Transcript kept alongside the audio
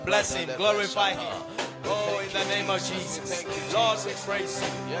Bless him, glorify him. Oh, in the name of Jesus. Lord, we praise you.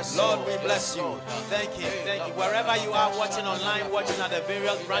 Lord, we bless you. Thank you. Thank you. Wherever you are watching online, watching at the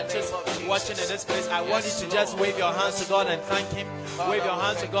various branches, watching in this place, I want you to just wave your hands to God and thank him. Wave your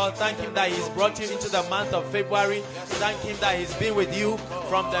hands to God. Thank him that he's brought you into the month of February. Thank him that he's been with you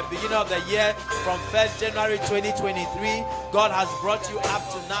from the beginning of the year, from 1st January 2023. God has brought you up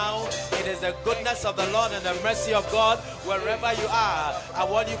to now. It is the goodness of the Lord and the mercy of God. Wherever you are, I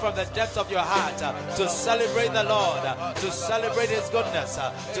want you from the depths of your heart to celebrate the Lord, to celebrate his goodness,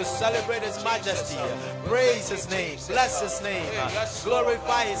 to celebrate his majesty. Praise his name, bless his name,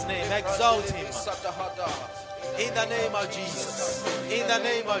 glorify his name, exalt him. In the name of Jesus, in the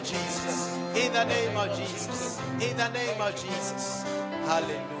name of Jesus, in the name of Jesus, in the name of Jesus.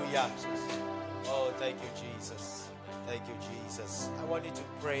 Hallelujah. Oh, thank you, Jesus. Thank you, Jesus. I want you to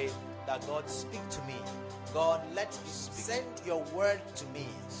pray that God speak to me. God, let me send your word to me.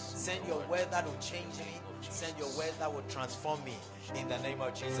 Send your word that will change me. Send your word that will transform me. In the name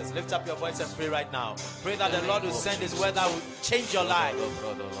of Jesus. Lift up your voice and pray right now. Pray that the Lord will send his word that will change your life.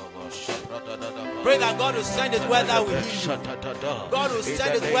 Pray that God will send his word that will heal you. God will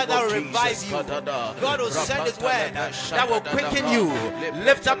send his word that will revive you. God will send his word that will quicken you.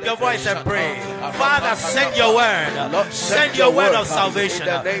 Lift up your voice and pray. Father, send your word. Send your word of salvation.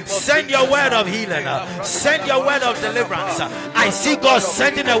 Send your word of healing. Send your word of deliverance. I see God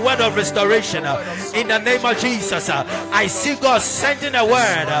sending a word of restoration. In the name of Jesus. I see God sending a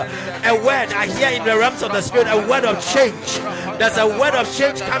word I hear in the realms of the spirit, a word of change. There's a word of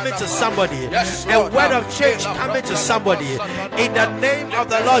change coming to somebody. A word of change coming to somebody. In the name of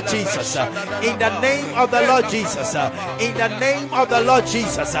the Lord Jesus. In the name of the Lord Jesus. In the name of the Lord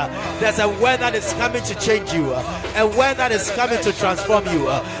Jesus. There's a word that is coming to change you. A word that is coming to transform you.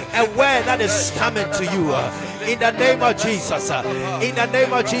 A word that is coming to you. In the name of Jesus. In the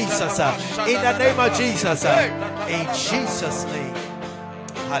name of Jesus. In the name of Jesus. In Jesus' name.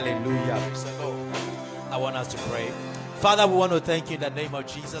 Hallelujah. I want us to pray. Father, we want to thank you in the name of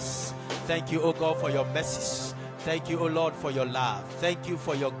Jesus. Thank you, oh God, for your mercies. Thank you, oh Lord, for your love. Thank you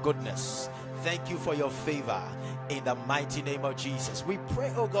for your goodness. Thank you for your favor. In the mighty name of Jesus, we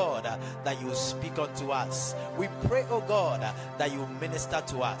pray, oh God, that you speak unto us. We pray, oh God, that you minister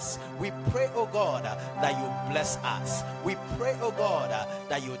to us. We pray, oh God, that you bless us. We pray, oh God,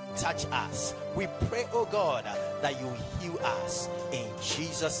 that you touch us. We pray, oh God, that you heal us. In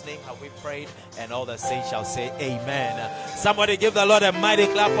Jesus' name have we prayed, and all the saints shall say amen. Somebody give the Lord a mighty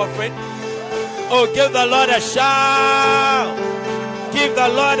clap offering. Oh, give the Lord a shout. Give the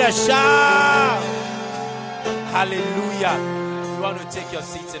Lord a shout. Hallelujah. You want to take your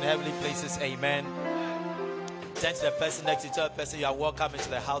seats in heavenly places. Amen. Turn to the person next to you. Tell the person you are welcome into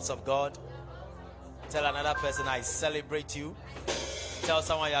the house of God. Tell another person, I celebrate you. Tell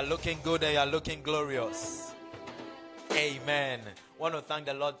someone you are looking good and you are looking glorious. Amen. We want to thank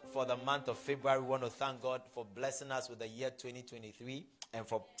the Lord for the month of February. We want to thank God for blessing us with the year 2023 and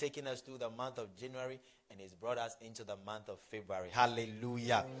for taking us through the month of January, and He's brought us into the month of February.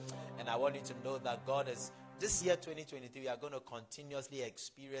 Hallelujah. And I want you to know that God is, this year 2023, we are going to continuously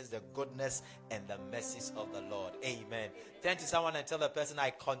experience the goodness and the mercies of the Lord. Amen. Turn to someone and tell the person,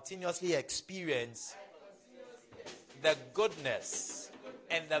 I continuously experience the goodness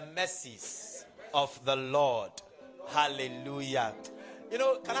and the mercies of the Lord. Hallelujah. You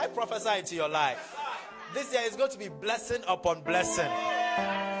know, can I prophesy into your life? This year is going to be blessing upon blessing.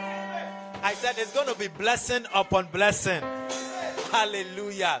 I said it's going to be blessing upon blessing.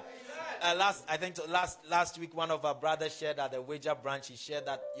 Hallelujah. Last week, one of our brothers shared at the Wager branch. He shared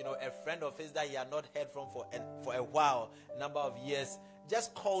that, you know, a friend of his that he had not heard from for a while, number of years,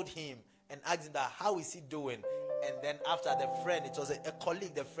 just called him and asked him that, how is he doing? And then after the friend, it was a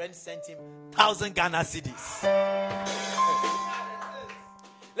colleague, the friend sent him 1,000 Ghana cedis.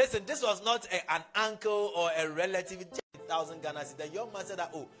 Listen, this was not an uncle or a relative, just 1,000 Ghana cedis. The young man said that,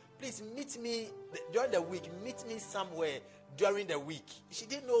 oh, please meet me during the week, meet me somewhere during the week. She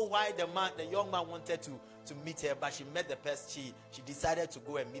didn't know why the young man wanted to meet her, but she met the person. She decided to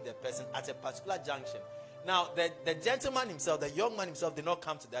go and meet the person at a particular junction. Now, the gentleman himself, the young man himself, did not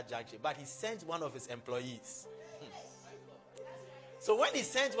come to that junction, but he sent one of his employees. So when he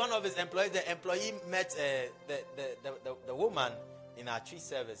sent one of his employees, the employee met the woman in our tree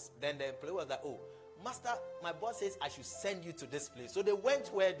service. Then the employee was like, oh, Master, my boss says I should send you to this place. So they went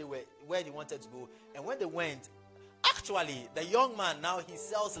where they wanted to go. And when they went, actually, the young man now, he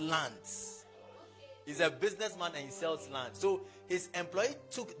sells lands. He's a businessman and he sells land. So his employee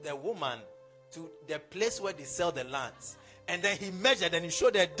took the woman to the place where they sell the lands. And then he measured and he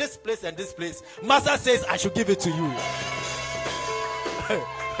showed her this place and this place. Master says I should give it to you.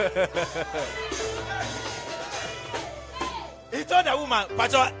 He told the woman,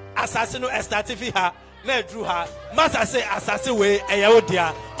 Pacho, assassin, estatif her, ne drew her. Master say, assassin way, a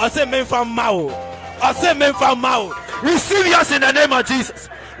yaodia, or say, men from Mao, or say, men from Mao. Receive yours in the name of Jesus.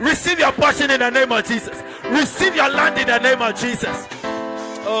 Receive your portion in the name of Jesus. Receive your land in the name of Jesus.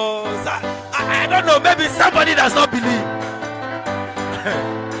 Oh, I don't know, maybe somebody does not believe.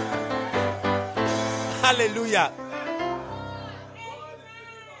 Hallelujah.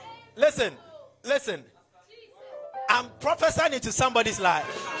 Listen. I'm prophesying into somebody's life.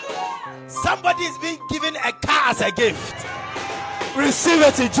 Somebody is being given a car as a gift. Receive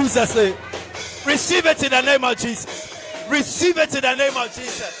it in Jesus' name. Receive it in the name of Jesus. Receive it in the name of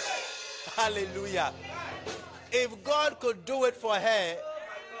Jesus. Hallelujah. If God could do it for her,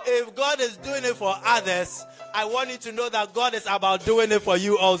 if God is doing it for others, I want you to know that God is about doing it for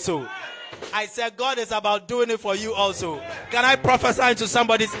you also. I said God is about doing it for you also. Can I prophesy into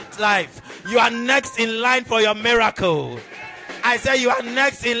somebody's life? You are next in line for your miracle. I said you are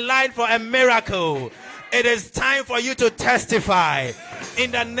next in line for a miracle. It is time for you to testify.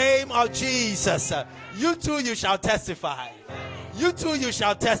 In the name of Jesus. You too, you shall testify. You too, you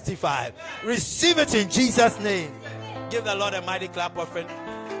shall testify. Receive it in Jesus' name. Give the Lord a mighty clap offering.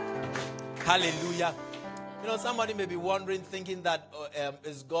 Hallelujah. You know, somebody may be wondering, thinking that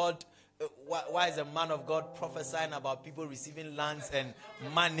is God... Why is a man of God prophesying about people receiving lands and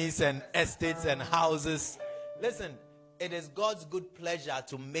monies and estates and houses? Listen, it is God's good pleasure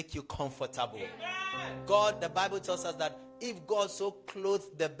to make you comfortable. God, the Bible tells us that if God so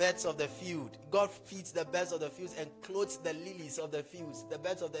clothed the birds of the field, God feeds the birds of the fields and clothes the lilies of the fields, the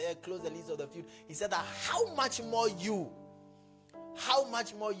birds of the air clothe the lilies of the field. He said that how much more you? How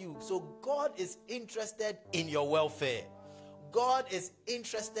much more you? So God is interested in your welfare. God is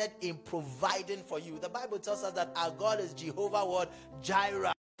interested in providing for you. The Bible tells us that our God is Jehovah what?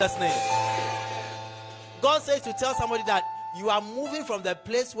 Jireh. That's name. God says to tell somebody that you are moving from the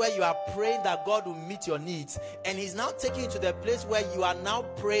place where you are praying that God will meet your needs, and He's now taking you to the place where you are now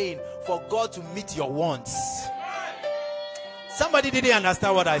praying for God to meet your wants. Somebody didn't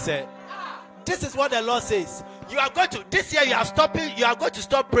understand what I said. This is what the Lord says. You are going to, this year you are going to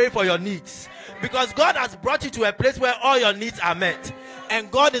stop praying for your needs. Because God has brought you to a place where all your needs are met.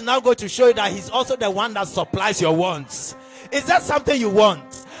 And God is now going to show you that He's also the one that supplies your wants. Is that something you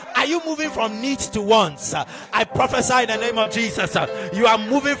want? Are you moving from needs to wants? I prophesy in the name of Jesus. You are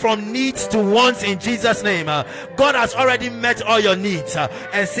moving from needs to wants in Jesus' name. God has already met all your needs.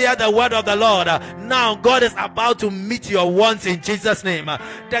 And say the word of the Lord. Now God is about to meet your wants in Jesus' name.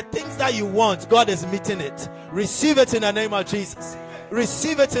 The things that you want, God is meeting it. Receive it in the name of Jesus.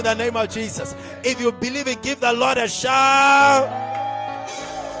 Receive it in the name of Jesus. If you believe it, give the Lord a shout.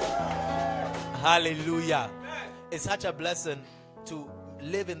 Hallelujah. It's such a blessing to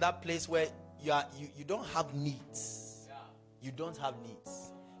live in that place where you don't have needs. You don't have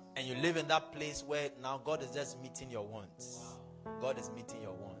needs. And you live in that place where now God is just meeting your wants. God is meeting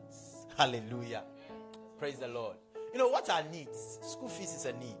your wants. Hallelujah. Praise the Lord. You know what are needs? School fees is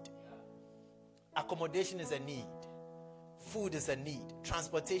a need. Accommodation is a need. Food is a need.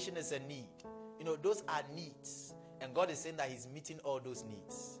 Transportation is a need. You know, those are needs. And God is saying that He's meeting all those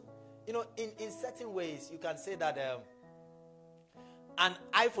needs. You know, in certain ways, you can say that an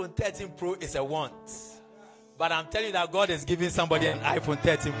iPhone 13 Pro is a want. But I'm telling you that God is giving somebody an iPhone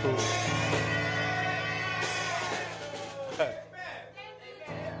 13 Pro.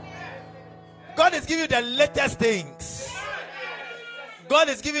 God is giving you the latest things. God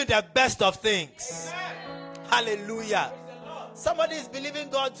is giving you the best of things. Hallelujah. Somebody is believing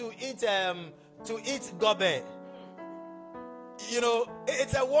God to eat gobe. You know,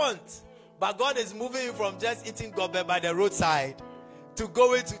 it's a want. But God is moving you from just eating gobe by the roadside to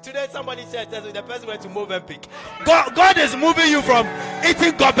going to, today somebody said the person went to Movenpick. God is moving you from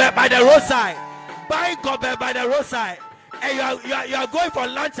eating gobe by the roadside, buying gobe by the roadside, and you are going for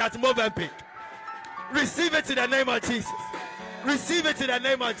lunch at Movenpick. Receive it in the name of Jesus. Receive it in the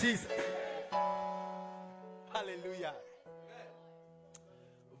name of Jesus. Hallelujah.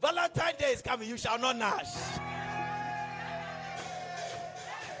 Valentine's Day is coming. You shall not gnash.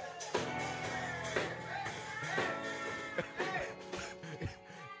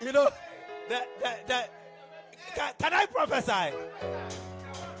 You know, can I prophesy?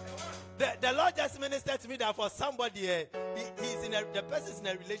 The Lord just ministered to me that for somebody, the person is in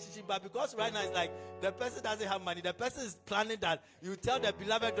a relationship, but because right now it's like the person doesn't have money, the person is planning that you tell the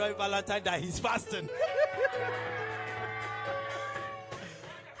beloved during Valentine that he's fasting.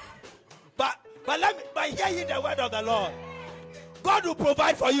 but hear ye the word of the Lord. God will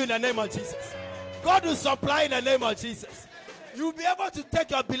provide for you in the name of Jesus. God will supply in the name of Jesus. You'll be able to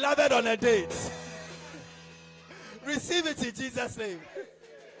take your beloved on a date. Receive it in Jesus' name.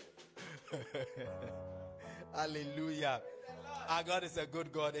 Hallelujah. Our God is a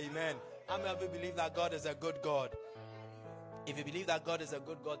good God. Amen. How many of you believe that God is a good God? If you believe that God is a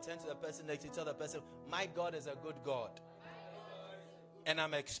good God, turn to the person next to you, tell the person, my God is a good God. And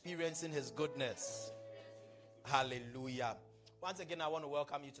I'm experiencing his goodness. Hallelujah. Once again, I want to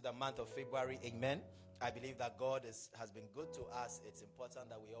welcome you to the month of February. Amen. I believe that God has been good to us. It's important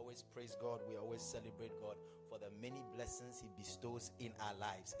that we always praise God. We always celebrate God for the many blessings he bestows in our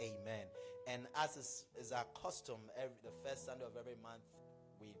lives. Amen. And as is our custom, the first Sunday of every month,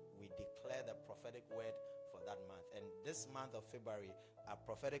 we declare the prophetic word for that month. And this month of February, our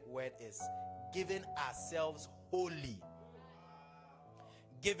prophetic word is giving ourselves wholly.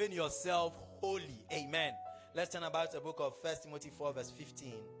 Giving yourself wholly. Amen. Let's turn about the book of 1 Timothy 4 verse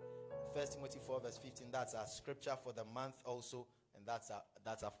 15. 1 Timothy 4 verse 15. That's our scripture for the month also. And that's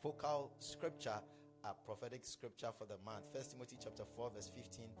a focal scripture, a prophetic scripture for the month. 1 Timothy chapter 4 verse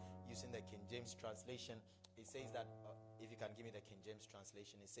 15, using the King James translation. It says that, if you can give me the King James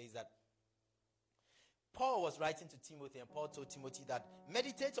translation, it says that Paul was writing to Timothy, and Paul told Timothy that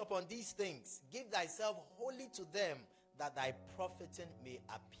meditate upon these things, give thyself wholly to them, that thy profiting may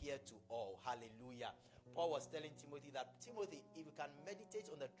appear to all. Hallelujah. Paul was telling Timothy that, Timothy, if you can meditate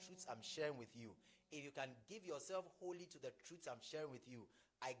on the truths I'm sharing with you, if you can give yourself wholly to the truths I'm sharing with you,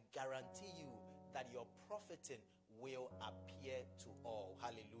 I guarantee you that your profiting will appear to all.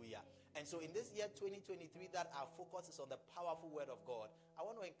 Hallelujah. And so in this year 2023, that our focus is on the powerful word of God, I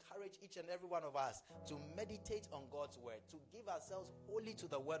want to encourage each and every one of us to meditate on God's word, to give ourselves wholly to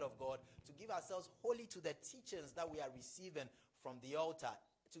the word of God, to give ourselves wholly to the teachings that we are receiving from the altar,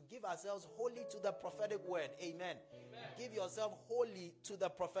 to give ourselves wholly to the prophetic word. Amen. Give yourself wholly to the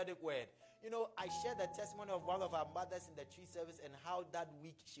prophetic word. You know, I shared the testimony of one of our mothers in the tree service, and how that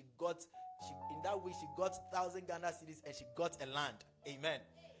week she got 1,000 Ghana cedis and she got a land. Amen.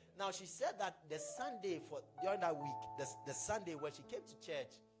 Now she said that the Sunday during that week, the Sunday when she came to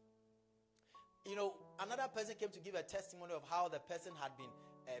church, you know, another person came to give a testimony of how the person had been,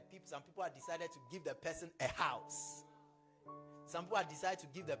 some people had decided to give the person a house. Some people had decided to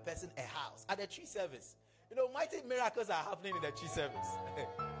give the person a house at the tree service. You know, mighty miracles are happening in the tree service.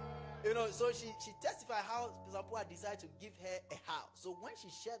 You know, so she testified how some people had decided to give her a house. So when she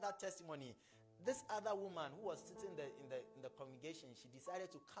shared that testimony, this other woman who was sitting in the congregation, she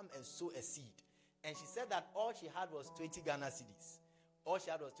decided to come and sow a seed. And she said that all she had was 20 Ghana cedis. All she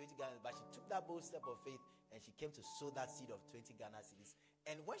had was 20 Ghana cedis. But she took that bold step of faith and she came to sow that seed of 20 Ghana cedis.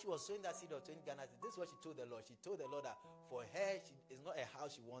 And when she was sowing that seed of 20 Ghana cedis, this is what she told the Lord. She told the Lord that for her, it's not a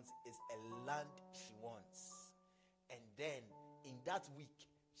house she wants, it's a land she wants. And then in that week,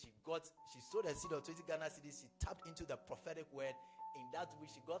 she sowed a seed of 20 Ghana cedis. She tapped into the prophetic word. In that week,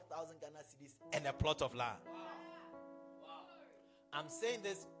 she got 1,000 Ghana cedis and a plot of land. Wow. I'm saying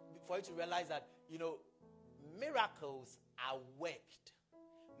this for you to realize that, you know, miracles are worked.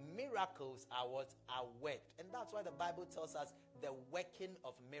 Miracles are what? Are worked. And that's why the Bible tells us the working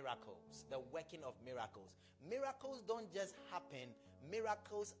of miracles. The working of miracles. Miracles don't just happen.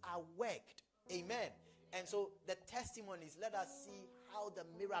 Miracles are worked. Amen. And so the testimonies, let us see how the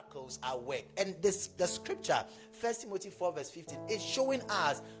miracles are worked. And the scripture, 1 Timothy 4 verse 15, is showing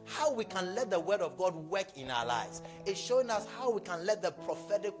us how we can let the word of God work in our lives. It's showing us how we can let the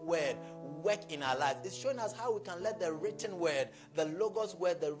prophetic word work in our lives. It's showing us how we can let the written word, the Logos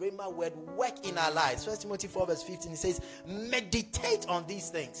word, the Rhema word work in our lives. 1 Timothy 4 verse 15, it says, meditate on these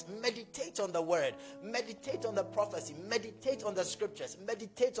things. Meditate on the word. Meditate on the prophecy. Meditate on the scriptures.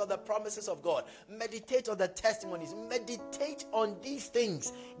 Meditate on the promises of God. Meditate on the testimonies. Meditate on these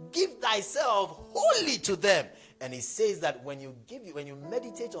things. Give thyself wholly to them. And it says that when you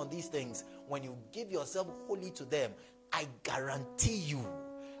meditate on these things, when you give yourself wholly to them, I guarantee you,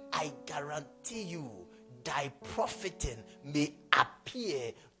 thy profiting may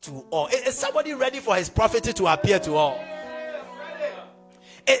appear to all. Is somebody ready for his profiting to appear to all?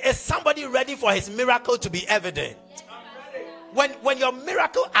 Is somebody ready for his miracle to be evident? When your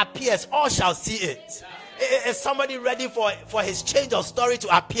miracle appears, all shall see it. Is somebody ready for his change of story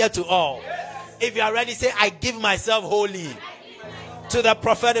to appear to all? If you are ready, say, I give myself wholly to the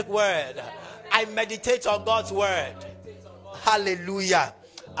prophetic word. I meditate on God's word. Hallelujah.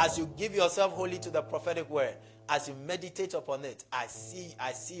 As you give yourself wholly to the prophetic word, as you meditate upon it, I see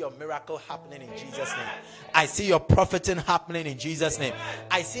your miracle happening in Jesus' name. I see your profiting happening in Jesus' name.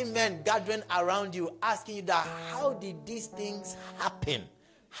 I see men gathering around you asking you that, how did these things happen?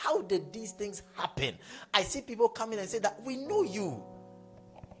 How did these things happen? I see people coming and say that, we know you.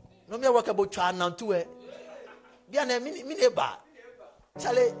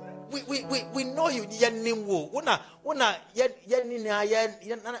 Charlie, we know you.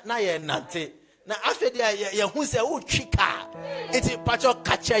 Na after the who say oh chika it's pacho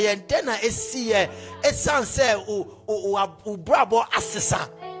catcher and then I see a son say o brabo assesa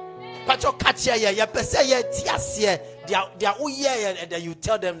pacho catcher ya pese ya tiasie dia uye and then you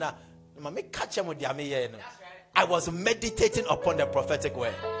tell them that mama catch them with their me. I was meditating upon the prophetic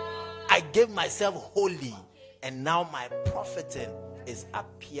word. I gave myself wholly, and now my propheting is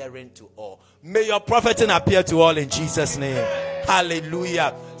appearing to all. May your propheting appear to all in Jesus' name.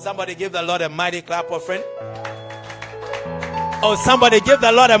 Hallelujah. Somebody give the Lord a mighty clap offering. Oh, somebody give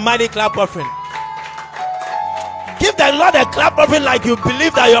the Lord a mighty clap offering. Give the Lord a clap offering like you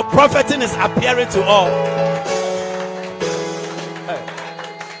believe that your propheting is appearing to all.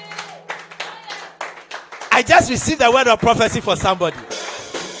 I just received a word of prophecy for somebody.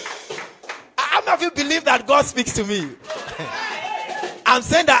 How many of you believe that God speaks to me? I'm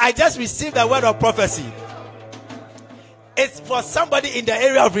saying that I just received a word of prophecy. It's for somebody in the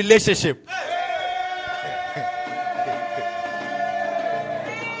area of relationship.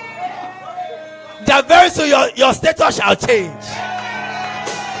 That very soon your status shall change.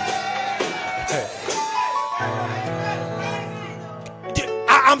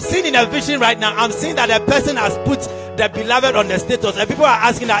 I'm seeing in a vision right now. I'm seeing that a person has put the beloved on the status, and people are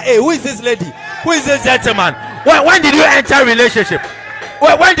asking that, hey, who is this lady? Who is this gentleman? When did you enter a relationship?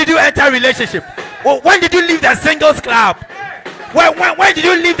 When did you enter a relationship? When did you leave the singles club? When did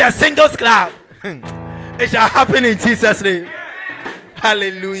you leave the singles club? It shall happen in Jesus' name.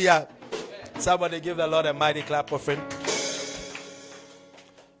 Hallelujah. Somebody give the Lord a mighty clap offering.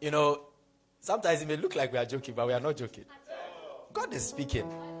 You know, sometimes it may look like we are joking, but we are not joking. God is speaking.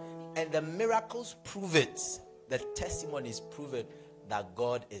 And the miracles prove it. The testimonies prove it that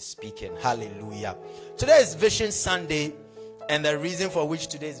God is speaking. Hallelujah. Today is Vision Sunday. And the reason for which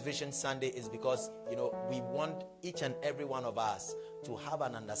today is Vision Sunday is because, you know, we want each and every one of us to have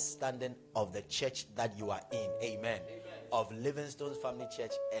an understanding of the church that you are in. Amen. Of Livingstone's Family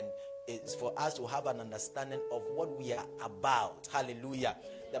Church. And it's for us to have an understanding of what we are about. Hallelujah.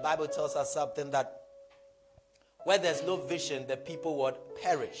 The Bible tells us something that where there's no vision, the people would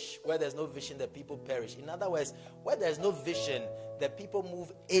perish. Where there's no vision, the people perish. In other words, where there's no vision, the people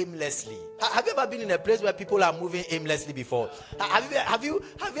move aimlessly. Have you ever been in a place where people are moving aimlessly before? Have you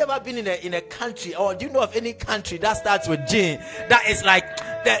ever been in a country, or do you know of any country that starts with J, that is like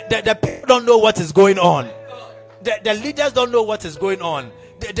the people don't know what is going on? The leaders don't know what is going on.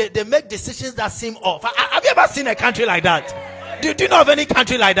 They make decisions that seem off. Have you ever seen a country like that? Do you know of any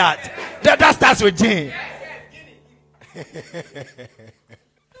country like that? That starts with J.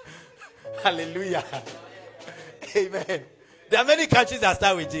 Hallelujah. Amen. There are many countries that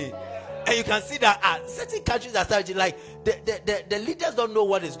start with J. And you can see that certain countries that start with J, like the leaders don't know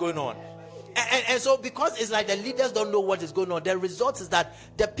what is going on. And so because it's like the leaders don't know what is going on, the result is that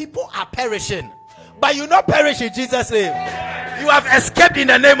the people are perishing. But you not perish in Jesus' name. You have escaped in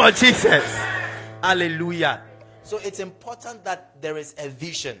the name of Jesus. Hallelujah. So it's important that there is a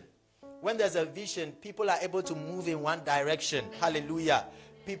vision. When there's a vision, people are able to move in one direction. Hallelujah.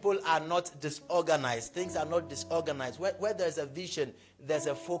 People are not disorganized. Things are not disorganized. Where there's a vision, there's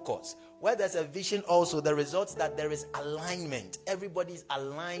a focus. Where there's a vision also, the result is that there is alignment. Everybody is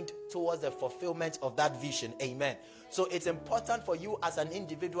aligned towards the fulfillment of that vision. Amen. So it's important for you as an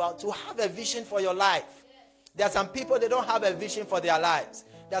individual to have a vision for your life. There are some people, they don't have a vision for their lives.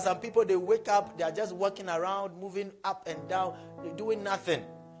 There are some people, they wake up, they are just walking around, moving up and down, they're doing nothing.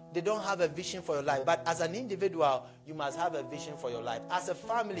 They don't have a vision for your life. But as an individual, you must have a vision for your life. As a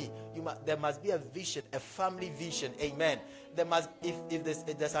family, there must be a vision, a family vision. Amen. There must,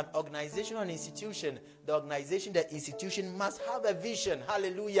 if there's an organization or an institution, the institution must have a vision.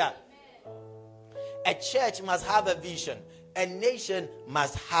 Hallelujah. A church must have a vision. A nation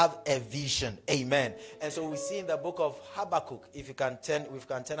must have a vision. Amen. And so we see in the book of Habakkuk, if we can turn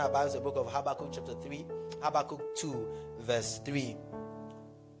our Bibles to the book of Habakkuk chapter 3, Habakkuk 2 verse 3.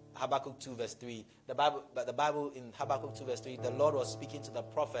 Habakkuk 2 verse 3. The Bible in Habakkuk 2 verse 3, the Lord was speaking to the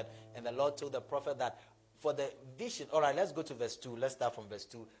prophet, and the Lord told the prophet that for the vision, all right, let's go to verse 2. Let's start from verse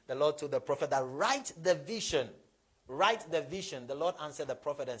 2. The Lord told the prophet that write the vision. Write the vision. The Lord answered the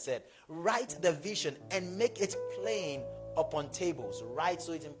prophet and said, write the vision and make it plain upon tables. Right?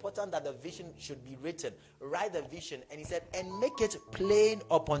 So it's important that the vision should be written. Write the vision. And he said, and make it plain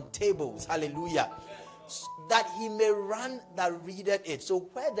upon tables. Hallelujah. That he may run that readeth it. So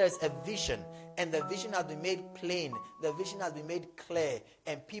where there's a vision, and the vision has been made plain, the vision has been made clear,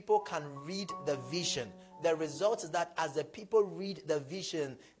 and people can read the vision, the result is that as the people read the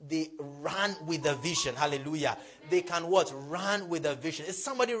vision, they run with the vision. Hallelujah. They can what? Run with the vision. Is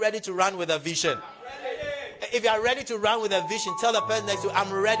somebody ready to run with a vision? If you are ready to run with a vision, tell the person next to you,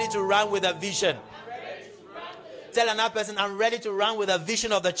 I'm ready to run with a vision. Tell another person, I'm ready to run with a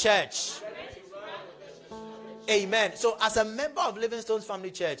vision of the church. Amen. So as a member of Living Stones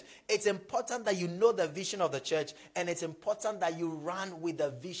Family Church, it's important that you know the vision of the church, and it's important that you run with the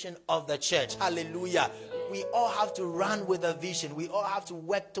vision of the church. Hallelujah. We all have to run with the vision. We all have to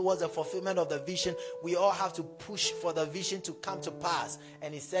work towards the fulfillment of the vision. We all have to push for the vision to come to pass.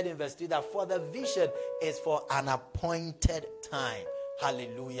 And he said in verse 3 that for the vision is for an appointed time.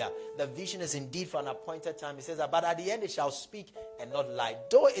 Hallelujah. The vision is indeed for an appointed time. He says that, but at the end it shall speak and not lie.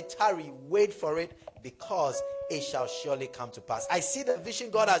 Though it tarry, wait for it, because it shall surely come to pass. I see the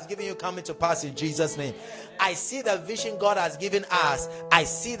vision God has given you coming to pass in Jesus' name. I see the vision God has given us. I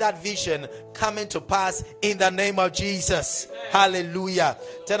see that vision coming to pass in the name of Jesus. Hallelujah.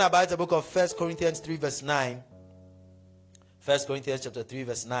 Turn about the book of 1 Corinthians 3 verse 9. 1 Corinthians chapter 3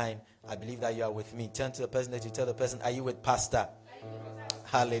 verse 9. I believe that you are with me. Turn to the person that you tell the person, are you with Pastor?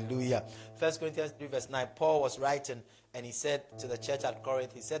 Hallelujah. 1 Corinthians 3 verse 9. Paul was writing and he said to the church at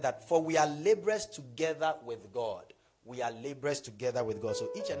Corinth, he said that, for we are laborers together with God. We are laborers together with God. So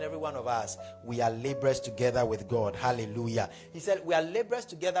each and every one of us, we are laborers together with God. Hallelujah. He said, we are laborers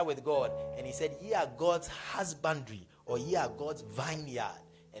together with God. And he said, ye are God's husbandry, or ye are God's vineyard.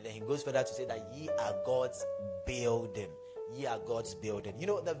 And then he goes further to say that ye are God's building. Ye are God's building. You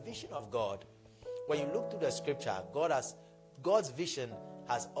know, the vision of God, when you look through the scripture, God's vision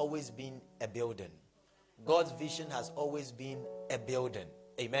has always been a building. God's vision has always been a building.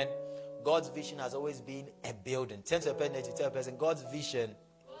 Amen. God's vision has always been a building. Turn to a person to tell a person, God's vision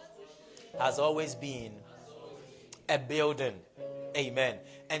has always been a building. Amen.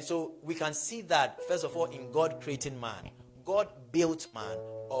 And so we can see that, first of all, in God creating man. God built man,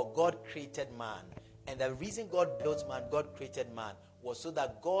 or God created man. And the reason God built man, God created man, was so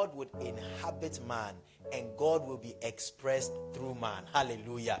that God would inhabit man and God will be expressed through man.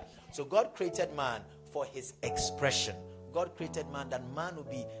 Hallelujah. So God created man for his expression. God created man that man would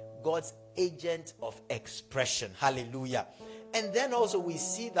be God's agent of expression. Hallelujah. And then also we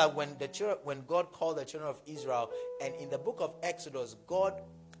see that when God called the children of Israel, and in the book of Exodus, God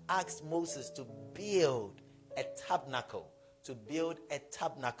asked Moses to build a tabernacle. To build a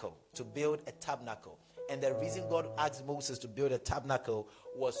tabernacle. And the reason God asked Moses to build a tabernacle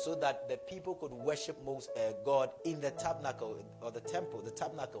was so that the people could worship God in the tabernacle, or the temple, the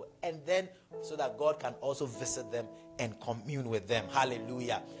tabernacle, and then so that God can also visit them and commune with them.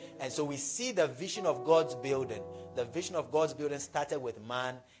 Hallelujah. And so we see the vision of God's building. The vision of God's building started with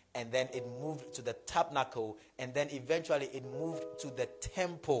man, and then it moved to the tabernacle, and then eventually it moved to the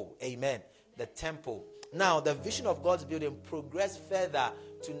temple. Amen. The temple. Now, the vision of God's building progressed further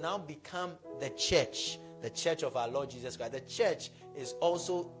to now become the church of our Lord Jesus Christ. The church is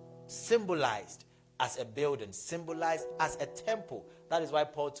also symbolized as a building, symbolized as a temple. That is why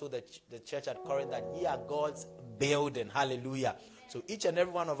Paul told the church at Corinth that ye are God's building. Hallelujah. So each and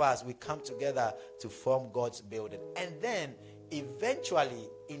every one of us, we come together to form God's building. And then eventually,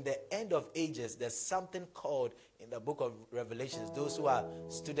 in the end of ages, there's something called, in the book of Revelations, those who are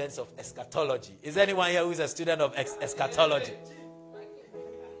students of eschatology. Is there anyone here who is a student of eschatology?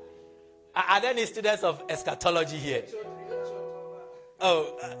 Are there any students of eschatology here?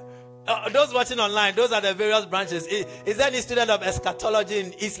 Those watching online, those are the various branches. Is there any student of eschatology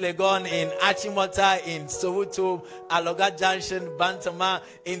in East Legon, in Achimota, in Soweto, Aloga Junction, Bantama,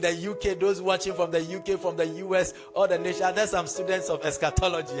 in the UK, those watching from the UK, from the US, or the nation? There's some students of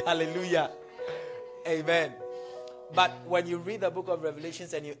eschatology. Hallelujah. Amen. But when you read the book of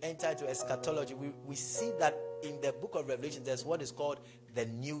Revelations and you enter into eschatology, we see that in the book of Revelation, there's what is called the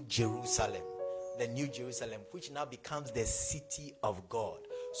New Jerusalem. The New Jerusalem, which now becomes the city of God.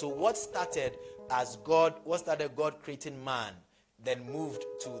 So what started God creating man, then moved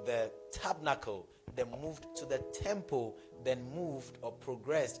to the tabernacle, then moved to the temple, then moved or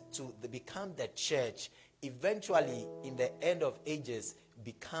progressed to become the church, eventually in the end of ages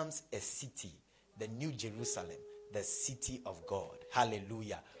becomes a city, the New Jerusalem, the city of God.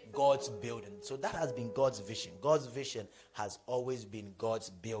 Hallelujah. God's building. So that has been God's vision. God's vision has always been God's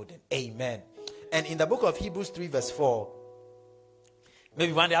building. Amen. And in the book of Hebrews 3 verse 4,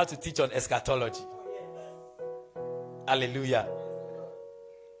 maybe one day I have to teach on eschatology. Hallelujah.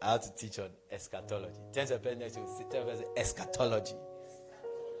 I have to teach on eschatology. Turn to a person next to you, eschatology.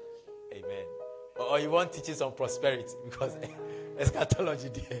 Amen. Or you want teachings on prosperity, because eschatology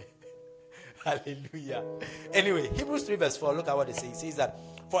there. Hallelujah. Anyway, Hebrews 3 verse 4, look at what it says. It says that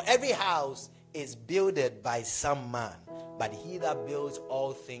for every house is builded by some man, but he that builds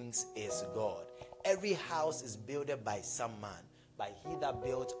all things is God. Every house is builded by some man, but he that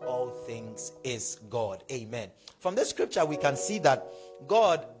builds all things is God. Amen. From this scripture, we can see that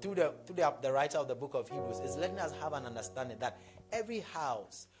God, through the writer of the book of Hebrews, is letting us have an understanding that every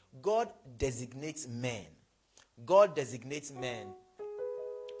house, God designates men. God designates men,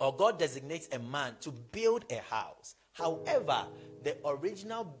 or God designates a man to build a house. However, the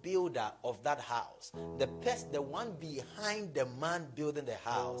original builder of that house, the one behind the man building the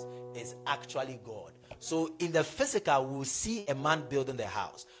house, is actually God. So in the physical, we'll see a man building the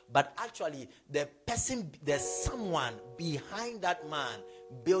house, but actually there's someone behind that man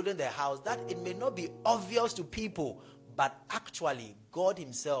building the house that it may not be obvious to people, but actually God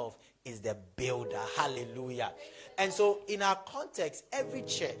himself is the builder. Hallelujah. And so in our context, every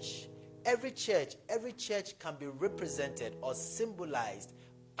church can be represented or symbolized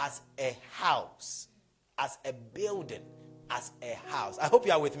as a house, as a building, as a house. I hope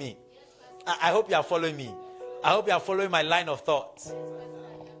you are with me. I hope you are following me. I hope you are following my line of thought.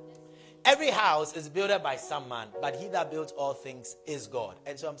 Every house is built by some man, but he that builds all things is God.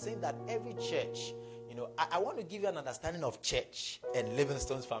 And so I'm saying that every church, I want to give you an understanding of church and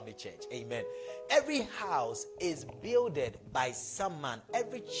Livingstone's Family Church. Amen. Every house is builded by some man.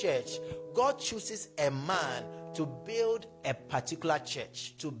 Every church, God chooses a man to build a particular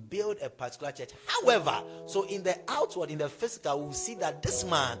church. However, so in the outward, in the physical, we'll see that this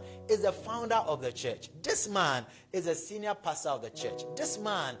man is the founder of the church. This man is a senior pastor of the church. This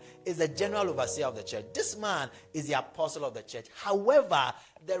man is the general overseer of the church. This man is the apostle of the church. However,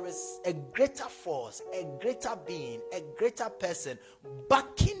 there is a greater force, a greater being, a greater person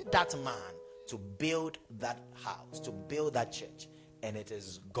backing that man to build that house, to build that church. And it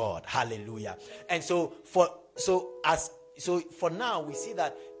is God. Hallelujah. And so for now, we see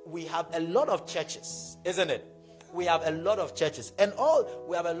that we have a lot of churches, isn't it? We have a lot of churches, and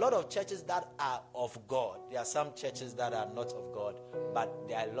we have a lot of churches that are of God. There are some churches that are not of God, but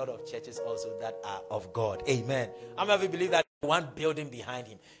there are a lot of churches also that are of God. Amen. How many of you believe that one building behind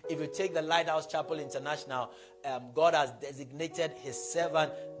him? If you take the Lighthouse Chapel International, God has designated his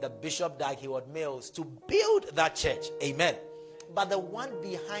servant, the Bishop Dag Heward-Mills, to build that church. Amen. But the one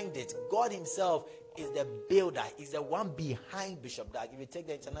behind it, God himself, is the builder. He's the one behind Bishop Dag. If you take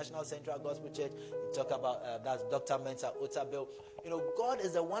the International Central Gospel Church, you talk about that's Dr. Mensa Otabil. God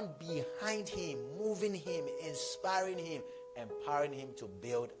is the one behind him, moving him, inspiring him, empowering him to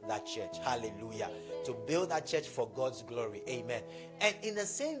build that church. Hallelujah. To build that church for God's glory. Amen. And in the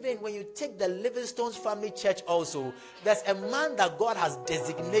same vein, when you take the Livingstone's Family Church also, there's a man that God has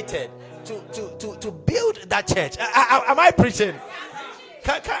designated to build that church. Am I preaching?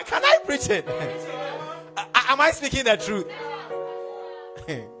 Can I preach it? Am I speaking the truth?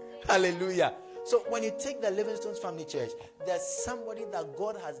 Hallelujah. So when you take the Livingstone's Family Church, there's somebody that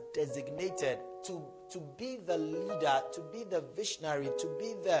God has designated to be the leader, to be the visionary, to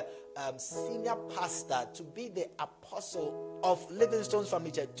be the senior pastor, to be the apostle of Livingstone's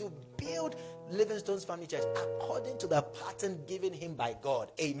Family Church, to build Livingstone's Family Church according to the pattern given him by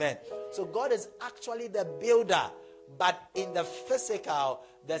God. Amen. So God is actually the builder, but in the physical,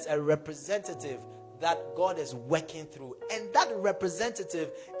 there's a representative that God is working through. And that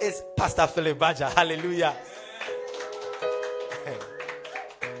representative is Pastor Philip Badger. Hallelujah.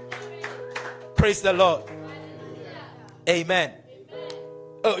 Praise the Lord. Amen.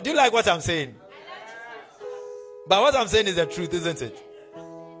 Oh, do you like what I'm saying? But what I'm saying is the truth, isn't it?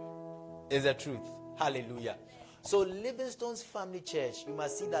 It's the truth. Hallelujah. So Livingstone's Family Church, you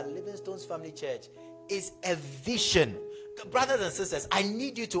must see that Livingstone's Family Church is a vision. Brothers and sisters, I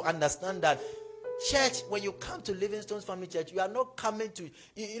need you to understand that church, when you come to Livingstone's Family Church, you are not coming to,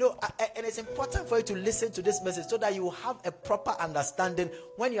 and it's important for you to listen to this message so that you have a proper understanding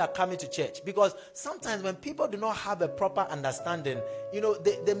when you are coming to church. Because sometimes when people do not have a proper understanding,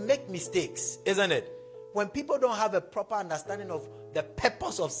 they make mistakes, isn't it? When people don't have a proper understanding of the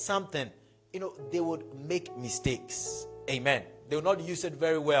purpose of something, they would make mistakes. Amen. They will not use it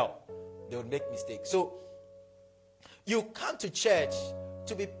very well. They would make mistakes. So you come to church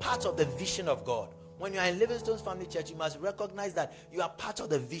to be part of the vision of God. When you are in Livingstone's Family Church, you must recognize that you are part of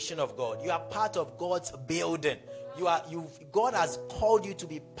the vision of God. You are part of God's building. God has called you to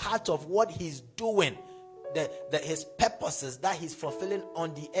be part of what He's doing, His purposes that He's fulfilling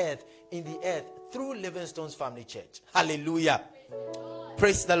on the earth, in the earth, through Livingstone's Family Church. Hallelujah.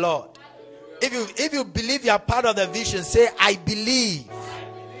 Praise the Lord. If you believe you are part of the vision, say, I believe.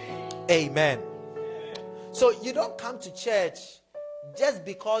 Amen. So you don't come to church just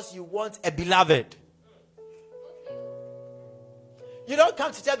because you want a beloved. You don't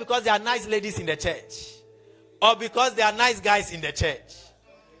come to church because there are nice ladies in the church or because there are nice guys in the church.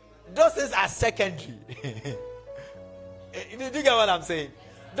 Those things are secondary. Do you get what I'm saying?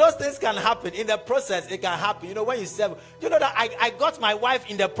 Those things can happen. In the process, it can happen. You know, when you serve, you know that I got my wife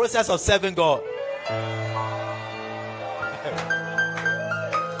in the process of serving God.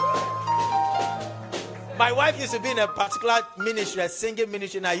 My wife used to be in a particular ministry, a singing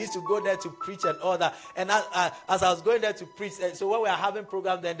ministry, and I used to go there to preach and all that. And as I was going there to preach, so when we are having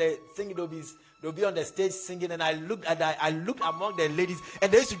programs, then the singing they'll be on the stage singing, and I looked among the ladies,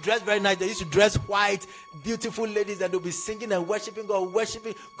 and they used to dress very nice. They used to dress white, beautiful ladies, and they'll be singing and worshiping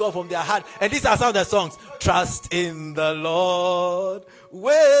God from their heart. And these are some of the songs. Trust in the Lord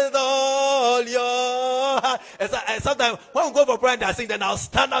with all your heart. And sometimes when we go for prayer and I sing, then I'll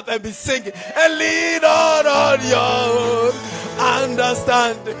stand up and be singing and lean on your own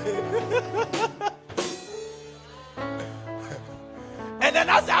understanding. And then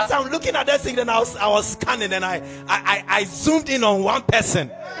as I'm looking at that thing, then I was scanning, and I zoomed in on one person.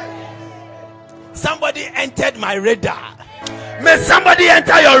 Somebody entered my radar. May somebody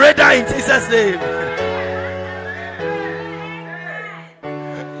enter your radar in Jesus' name.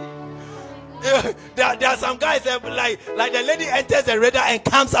 There are some guys that like the lady enters the radar and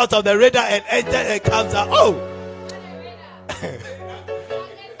comes out of the radar and enters and comes out. Oh.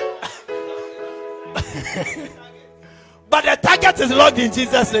 But the target is locked in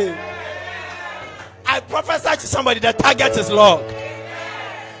Jesus' name. I prophesy to somebody, the target is locked.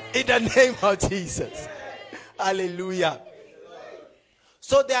 In the name of Jesus. Hallelujah.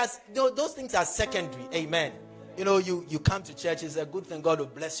 So those things are secondary. Amen. You know, you come to church, it's a good thing. God will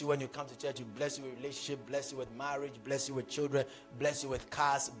bless you when you come to church. He bless you with relationship, bless you with marriage, bless you with children, bless you with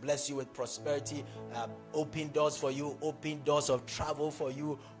cars, bless you with prosperity, open doors for you, open doors of travel for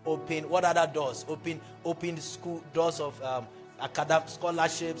you, open, what other doors? Open school, doors of academic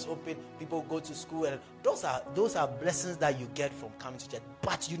scholarships, open, people go to school, and those are blessings that you get from coming to church.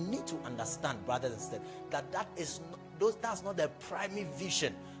 But you need to understand, brothers and sisters, that's not the primary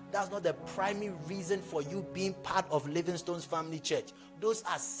vision. That's not the primary reason for you being part of Livingstone's Family Church. Those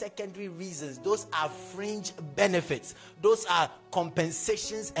are secondary reasons. Those are fringe benefits. Those are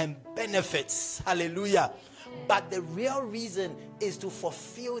compensations and benefits. Hallelujah. But the real reason is to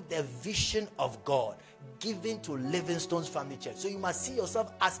fulfill the vision of God given to Livingstone's Family Church. So you must see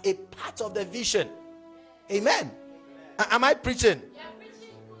yourself as a part of the vision. Amen. Am I preaching? Yeah,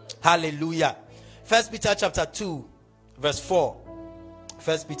 preaching. Hallelujah. 1 Peter chapter 2 verse 4.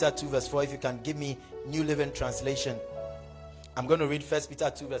 1 Peter 2 verse 4. If you can give me New Living Translation. I'm going to read 1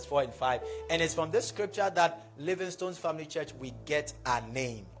 Peter 2 verse 4 and 5. And it's from this scripture that Livingstone's Family Church, we get our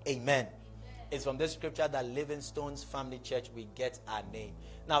name. Amen. It's from this scripture that Livingstone's Family Church, we get our name.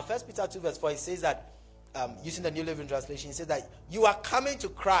 Now 1 Peter 2 verse 4, it says that, using the New Living Translation, it says that you are coming to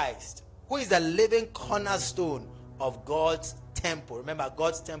Christ, who is the living cornerstone of God's temple. Remember,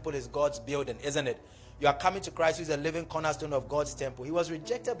 God's temple is God's building, isn't it? You are coming to Christ, who is the living cornerstone of God's temple. He was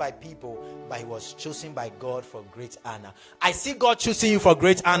rejected by people, but he was chosen by God for great honor. I see God choosing you for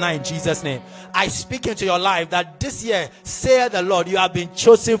great honor in Jesus' name. I speak into your life that this year, saith the Lord, you have been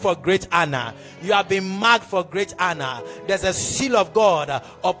chosen for great honor. You have been marked for great honor. There's a seal of God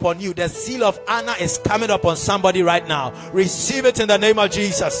upon you. The seal of honor is coming upon somebody right now. Receive it in the name of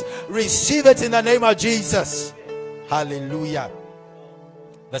Jesus. Receive it in the name of Jesus. Hallelujah.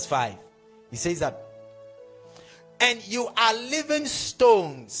 Verse 5. He says that, and you are living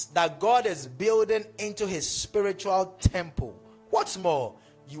stones that God is building into his spiritual temple. What's more,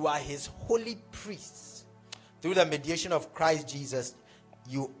 you are his holy priests. Through the mediation of Christ Jesus,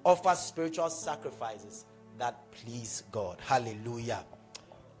 you offer spiritual sacrifices that please God. Hallelujah.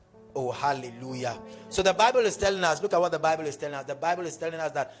 Oh, hallelujah. So the Bible is telling us, look at what the Bible is telling us. The Bible is telling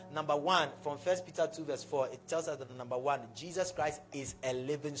us that, number one, from 1 Peter 2 verse 4, it tells us that, number one, Jesus Christ is a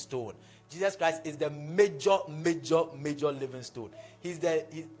living stone. Jesus Christ is the major living stone.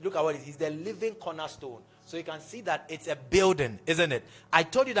 Look at what it is. He's the living cornerstone. So you can see that it's a building, isn't it? I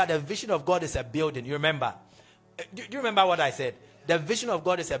told you that the vision of God is a building. You remember? Do you remember what I said? The vision of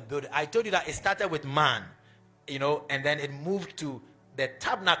God is a building. I told you that it started with man, and then it moved to the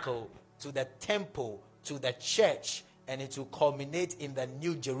tabernacle, to the temple, to the church, and it will culminate in the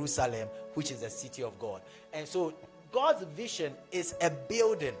New Jerusalem, which is the city of God. And so God's vision is a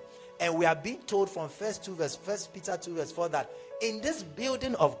building. And we are being told from 1 Peter 2 verse 4 that in this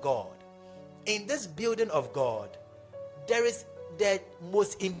building of God, there is the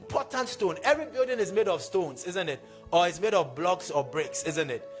most important stone. Every building is made of stones, isn't it? Or it's made of blocks or bricks,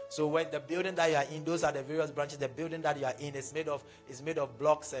 isn't it? So when the building that you are in, those are the various branches. The building that you are in is made of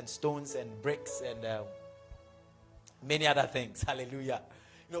blocks and stones and bricks many other things. Hallelujah.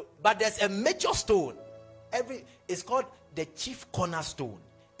 But there's a major stone. It's called the chief cornerstone.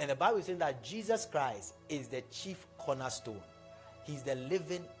 And the Bible is saying that Jesus Christ is the chief cornerstone. He's the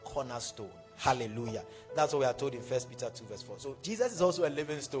living cornerstone. Hallelujah. That's what we are told in 1 Peter 2 verse 4. So Jesus is also a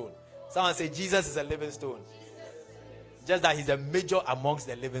living stone. Someone say Jesus is a living stone. Just that he's a major amongst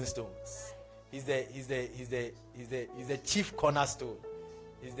the living stones. He's the chief cornerstone.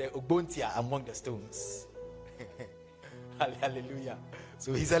 He's the Ubuntia among the stones. Hallelujah.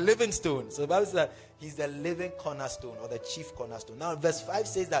 So he's a living stone. So the Bible says that he's the living cornerstone or the chief cornerstone. Now verse 5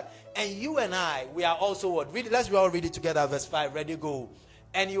 says that, and you and I, we are also what? Let's all read it together. Verse 5, ready, go.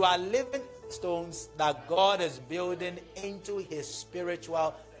 And you are living stones that God is building into his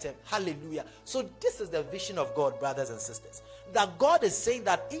spiritual temple. Hallelujah. So this is the vision of God, brothers and sisters. That God is saying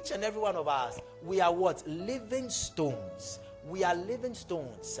that each and every one of us, we are what? Living stones. We are living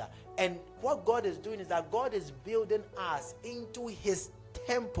stones. And what God is doing is that God is building us into his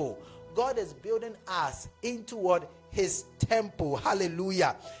temple. God is building us into what? His temple.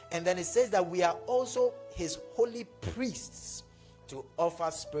 Hallelujah. And then it says that we are also his holy priests to offer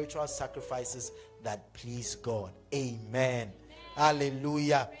spiritual sacrifices that please God. Amen.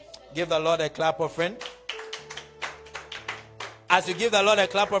 Hallelujah. Give the Lord a clap offering. As you give the Lord a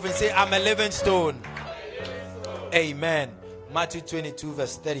clap offering, say, I'm a living stone. Amen. Matthew 22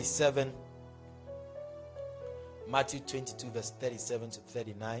 verse 37. Matthew 22 verse 37 to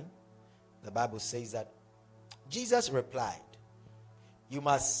 39. The Bible says that Jesus replied, you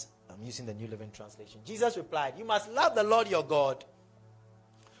must, I'm using the New Living Translation. Jesus replied, you must love the Lord your God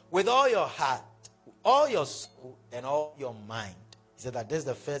with all your heart, all your soul, and all your mind. He said that this is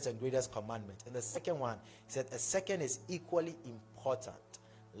the first and greatest commandment. And the second one, he said, a second is equally important.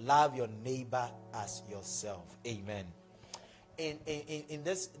 Love your neighbor as yourself. Amen. In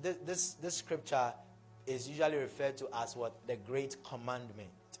this scripture is usually referred to as what? The great commandment.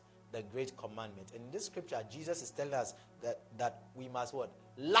 The great commandment. In this scripture, Jesus is telling us that we must what?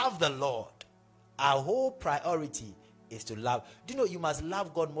 Love the Lord. Our whole priority is to love. Do you know you must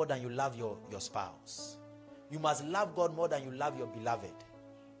love God more than you love your spouse? You must love God more than you love your beloved.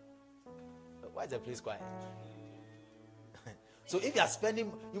 Why is the place quiet? So if you are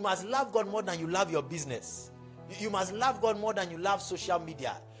spending, you must love God more than you love your business. You must love God more than you love social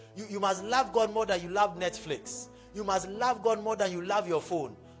media. You must love God more than you love Netflix. You must love God more than you love your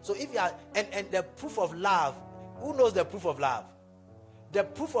phone. So if you are, and the proof of love, who knows the proof of love? The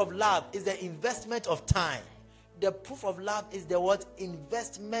proof of love is the investment of time. The proof of love is the what?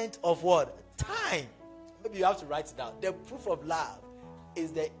 Investment of what? Time. Maybe you have to write it down. The proof of love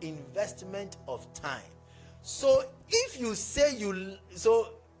is the investment of time. So if you say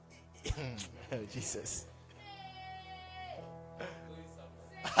Jesus.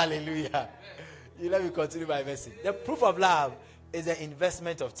 Hallelujah. You let me continue my message. The proof of love is the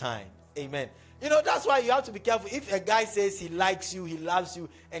investment of time. Amen. That's why you have to be careful. If a guy says he likes you, he loves you,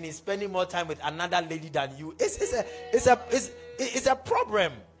 and he's spending more time with another lady than you, it's a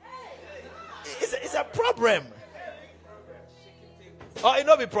problem. It's a problem. Or it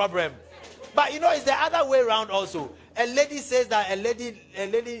not be problem. But it's the other way around also. A lady says that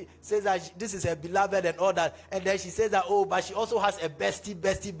this is her beloved and all that, and then she says that but she also has a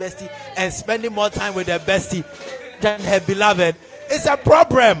bestie, and spending more time with her bestie than her beloved. It's a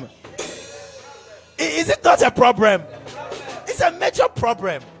problem. Is it not a problem? It's a major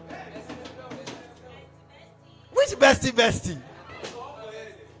problem. Which bestie?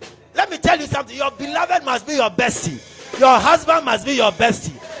 Let me tell you something. Your beloved must be your bestie. Your husband must be your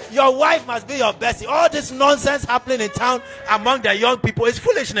bestie. Your wife must be your bestie. All this nonsense happening in town among the young people is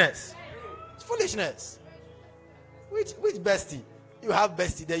foolishness. It's foolishness. Which bestie? You have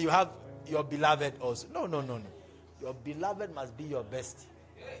bestie, then you have your beloved also. No. Your beloved must be your bestie.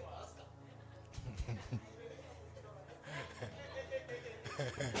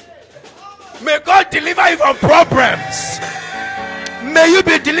 May God deliver you from problems. May you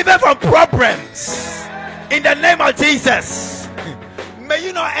be delivered from problems in the name of Jesus. May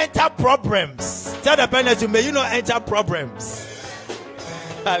you not enter problems. Tell the parents, may you not enter problems.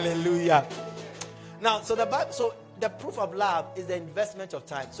 Hallelujah. Now, so the proof of love is the investment of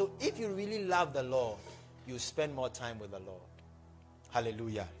time. So if you really love the Lord, you spend more time with the Lord.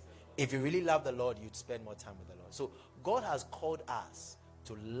 Hallelujah. If you really love the Lord, you'd spend more time with the Lord. So God has called us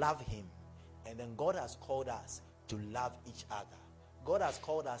to love him. And then God has called us to love each other. God has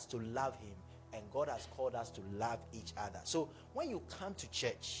called us to love him. And God has called us to love each other. So when you come to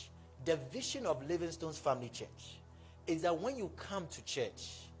church, the vision of Livingstone's Family Church is that when you come to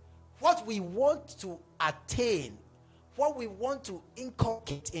church, what we want to attain, what we want to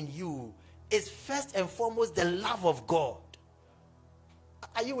inculcate in you is first and foremost the love of God.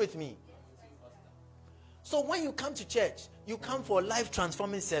 Are you with me? So when you come to church, you come for life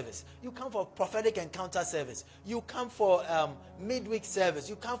transforming service. You come for prophetic encounter service. You come for midweek service.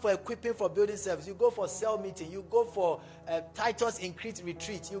 You come for equipping for building service. You go for cell meeting. You go for Titus Increase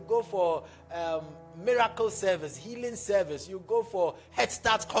retreat. You go for miracle service, healing service. You go for Head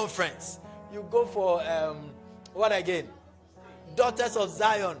Start conference. You go for what again? Daughters of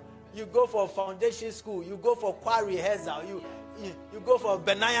Zion. You go for foundation school. You go for choir rehearsal. You go for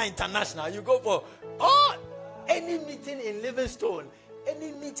Benaya International. You go for any meeting in Livingstone,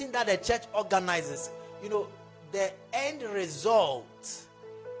 any meeting that the church organizes. The end result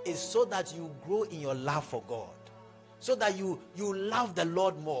is so that you grow in your love for God, so that you love the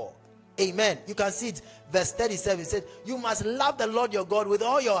Lord more. Amen. You can see it. Verse 37 said, you must love the Lord your God with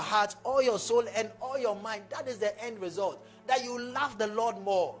all your heart, all your soul, and all your mind. That is the end result, that you love the Lord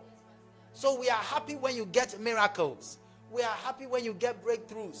more. So we are happy when you get miracles. We are happy when you get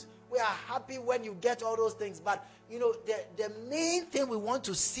breakthroughs. We are happy when you get all those things. But, the main thing we want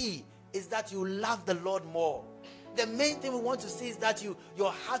to see is that you love the Lord more. The main thing we want to see is that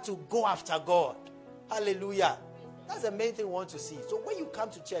your heart to go after God. Hallelujah. That's the main thing we want to see. So when you come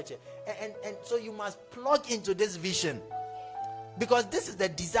to church, and so you must plug into this vision. Because this is the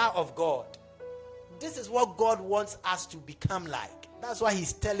desire of God. This is what God wants us to become like. That's why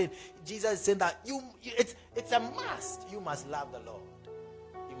he's telling, Jesus is saying that it's a must. You must love the Lord.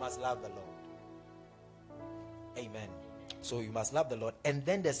 You must love the Lord. Amen. So you must love the Lord. And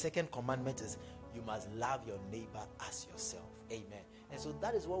then the second commandment is you must love your neighbor as yourself. Amen. And so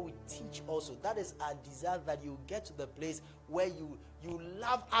that is what we teach also. That is our desire, that you get to the place where you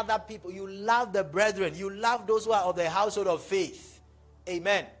love other people. You love the brethren. You love those who are of the household of faith.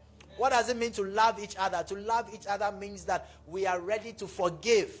 Amen. What does it mean to love each other? To love each other means that we are ready to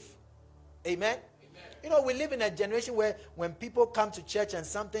forgive. Amen? We live in a generation where when people come to church and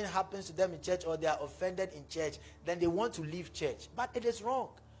something happens to them in church, or they are offended in church, then they want to leave church. But it is wrong.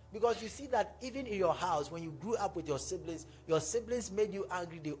 Because you see that even in your house, when you grew up with your siblings made you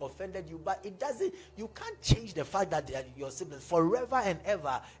angry, they offended you. But you can't change the fact that they are your siblings. Forever and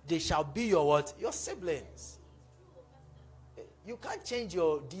ever, they shall be your what? Your siblings. You can't change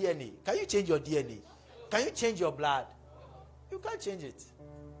your DNA. Can you change your DNA? Can you change your blood? You can't change it.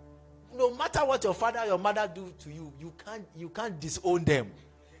 No matter what your father or your mother do to you, you can't disown them.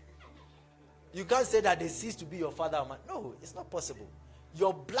 You can't say that they cease to be your father or mother. No, it's not possible.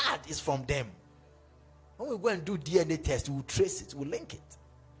 Your blood is from them. When we go and do DNA test, we'll trace it, we'll link it.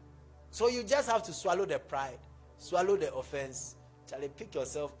 So you just have to swallow the pride, swallow the offense. Charlie, pick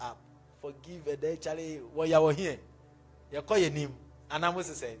yourself up, forgive, and then Charlie, what you are here. You call your name. And I'm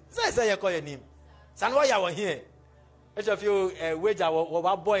also saying, say you call your name. San why you are here? Each of you wage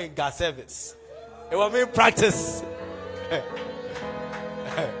our boy in gas service. It will mean practice.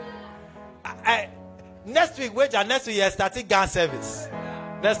 Next week, next week, you're starting gas service.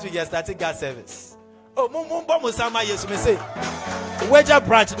 Next week, you're starting gas service. Oh, Mumba Musama, yes, we say. Wager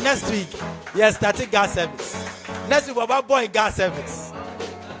branch, next week, you're starting gas service. Next week, Baba boy gas service.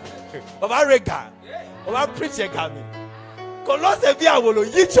 Baba Rega. Baba preacher coming. Kolose via wolo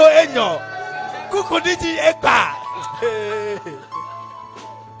yicho enyo kukudiji ekpa.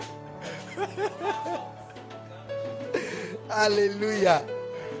 Hallelujah.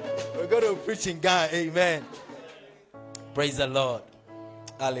 We're going to preach in Ghana. Amen. Praise the Lord.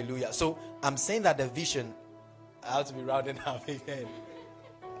 Hallelujah. So I'm saying that the vision, I have to be rounding up. Amen.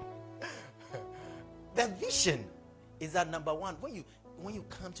 The vision is that number one, when you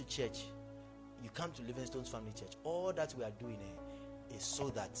come to church, you come to Livingstone's Family Church, all that we are doing is so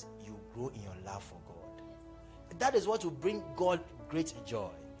that you grow in your love for God. That is what will bring God great joy.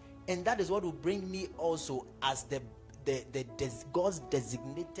 And that is what will bring me also as God's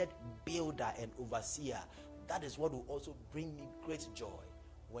designated builder and overseer. That is what will also bring me great joy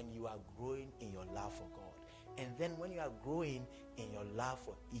when you are growing in your love for God. And then when you are growing in your love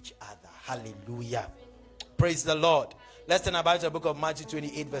for each other. Hallelujah. Praise the Lord. Let's turn about the book of Matthew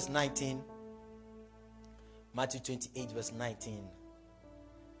 28 verse 19. Matthew 28 verse 19.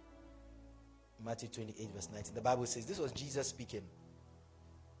 Matthew 28 verse 19. The Bible says, this was Jesus speaking.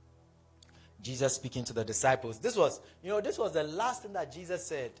 Jesus speaking to the disciples. This was the last thing that Jesus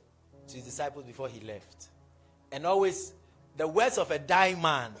said to his disciples before he left. And always, the words of a dying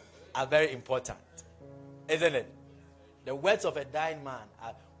man are very important. Isn't it? The words of a dying man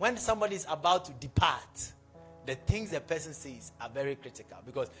are, when somebody is about to depart, the things the person says are very critical,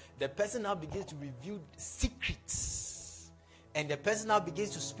 because the person now begins to reveal secrets, and the person now begins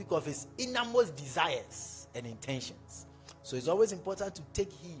to speak of his innermost desires and intentions. So it's always important to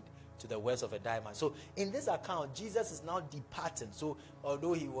take heed to the words of a dying man. So in this account, Jesus is now departing. So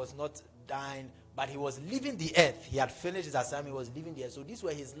although he was not dying, but he was leaving the earth. He had finished his assignment, he was leaving the earth. So these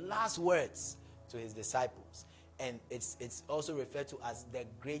were his last words to his disciples. And it's also referred to as the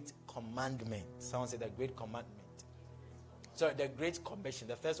Great Commandment. Someone say the Great Commandment. Sorry, the Great Commission.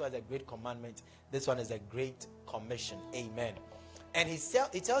 The first one is the Great Commandment. This one is the Great Commission. Amen. And he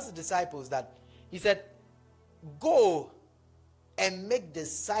tells the disciples that, he said, go and make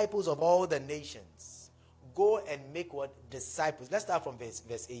disciples of all the nations. Go and make what? Disciples. Let's start from verse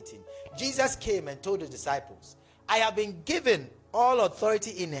 18. Jesus came and told the disciples, I have been given all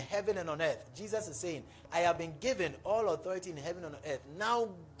authority in heaven and on earth. Jesus is saying, I have been given all authority in heaven and on earth. Now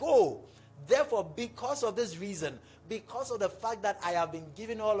go. Therefore, because of this reason, because of the fact that I have been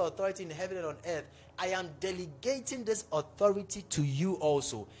given all authority in heaven and on earth, I am delegating this authority to you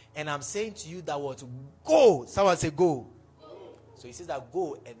also. And I'm saying to you that what? Go. Someone say go. So he says that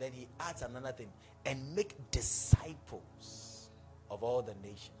go, and then he adds another thing, and make disciples of all the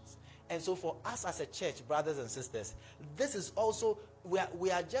nations. And so for us as a church, brothers and sisters, this is also,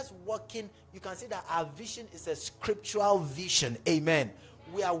 we are just walking. You can see that our vision is a scriptural vision. Amen.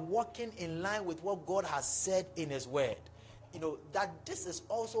 We are walking in line with what God has said in his word. You know, that this is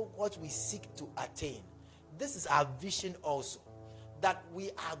also what we seek to attain. This is our vision also, that we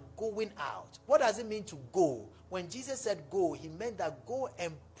are going out. What does it mean to go? When Jesus said go, he meant that go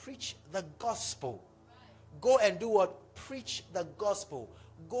and preach the gospel. Go and do what? Preach the gospel.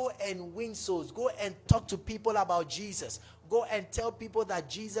 Go and win souls. Go and talk to people about Jesus. Go and tell people that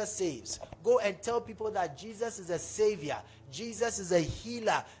Jesus saves. Go and tell people that Jesus is a savior. Jesus is a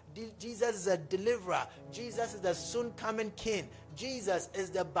healer. Jesus is a deliverer. Jesus is the soon coming king. Jesus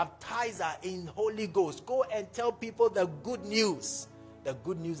is the baptizer in Holy Ghost. Go and tell people the good news. The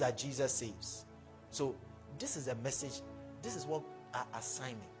good news that Jesus saves. So this is a message. This is what our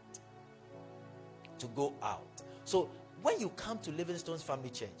assignment, to go out. So when you come to Livingstone's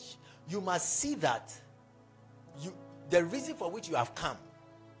Family Church, you must see that the reason for which you have come,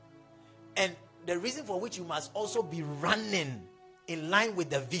 and the reason for which you must also be running in line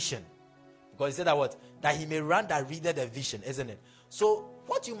with the vision. Because he said that what? That he may run that readeth the vision, isn't it? So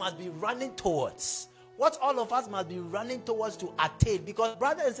what you must be running towards, what all of us must be running towards to attain. Because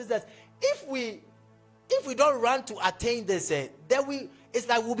brothers and sisters, if we don't run to attain this, then it's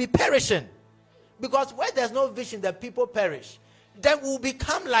like we'll be perishing. Because where there's no vision, the people perish. Then we'll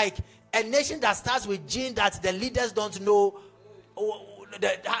become like a nation that starts with G, that the leaders don't know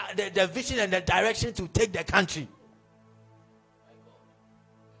the vision and the direction to take the country.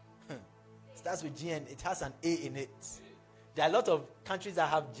 Starts with G and it has an A in it. There are a lot of countries that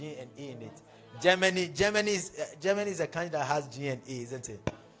have G and A in it. Germany is a country that has G and A, isn't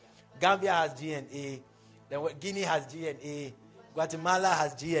it? Gambia has G and A. Then Guinea has G and A. Guatemala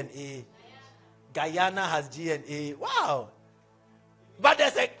has G and A. Guyana has G and A. Wow. But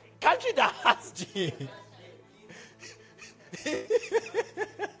there's a country that has G.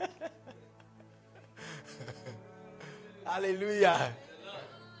 Hallelujah.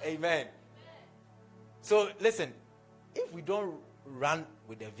 Amen. So listen, if we don't run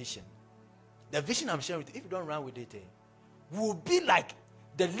with the vision I'm sharing with you, if we don't run with it, we'll be like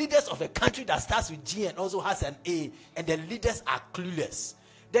the leaders of a country that starts with G and also has an A, and the leaders are clueless.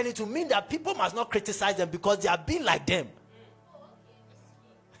 Then it will mean that people must not criticize them because they are being like them.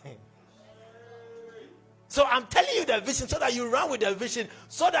 So I'm telling you the vision so that you run with the vision,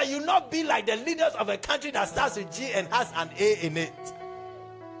 so that you not be like the leaders of a country that starts with G and has an A in it.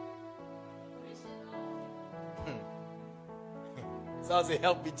 So I'll say,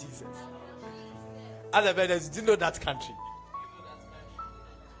 help me, Jesus. Other brothers, do you know that country?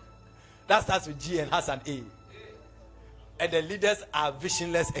 That starts with G and has an A. And the leaders are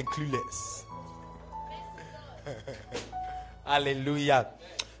visionless and clueless. Hallelujah.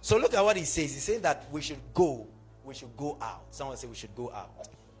 So look at what he says. He's saying that we should go out. Someone say we should go out.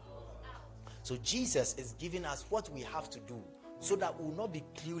 So Jesus is giving us what we have to do so that we will not be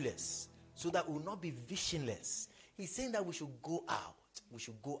clueless, so that we will not be visionless. He's saying that we should go out. We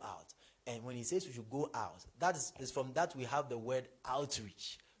should go out. And when he says we should go out, that is from that we have the word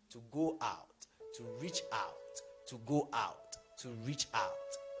outreach. To go out, to reach out, to go out, to reach out.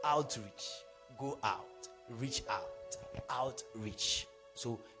 Outreach, go out, reach out, outreach.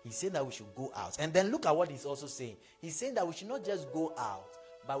 So he's saying that we should go out. And then look at what he's also saying. He's saying that we should not just go out,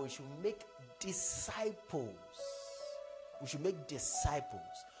 but we should make disciples. We should make disciples.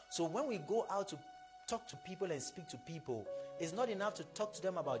 So when we go out to talk to people and speak to people, it's not enough to talk to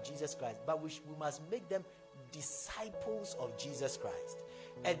them about Jesus Christ, but we must make them disciples of Jesus Christ.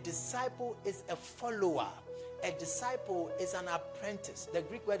 A disciple is a follower. A disciple is an apprentice. The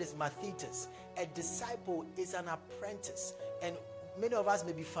Greek word is mathetes. A disciple is an apprentice. And many of us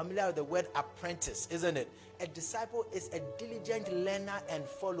may be familiar with the word apprentice, isn't it? A disciple is a diligent learner and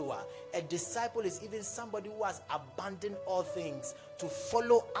follower. A disciple is even somebody who has abandoned all things to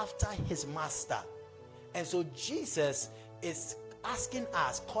follow after his master. And so Jesus is asking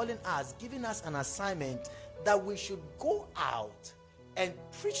us, calling us, giving us an assignment that we should go out and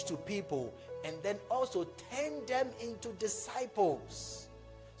preach to people and then also turn them into disciples.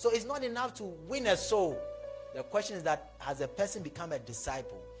 So it's not enough to win a soul. The question is that, has a person become a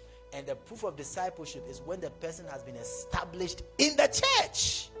disciple? And the proof of discipleship is when the person has been established in the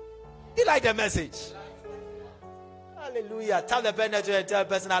church. You like the message? Hallelujah. Tell the person, tell the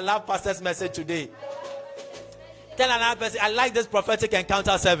person, I love pastor's message today. Tell another person, I like this prophetic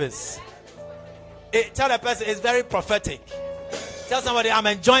encounter service. Tell the person, it's very prophetic. Tell somebody, I'm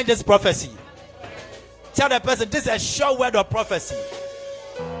enjoying this prophecy. Tell the person, this is a sure word of prophecy.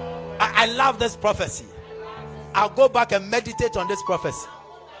 I love this prophecy. I'll go back and meditate on this prophecy.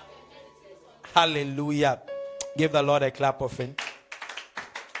 Hallelujah. Give the Lord a clap of him.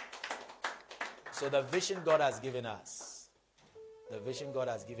 So the vision God has given us. The vision God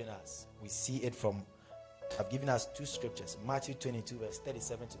has given us. We see it from, I've given us two scriptures. Matthew 22 verse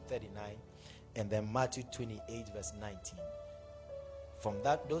 37 to 39. And then Matthew 28 verse 19. From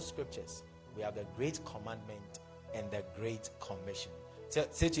those scriptures, we have the Great Commandment and the Great Commission.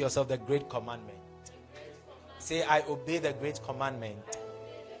 Say to yourself, the Great Commandment. Say, I obey the Great Commandment.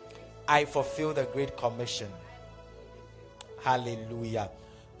 I fulfill the Great Commission. Hallelujah.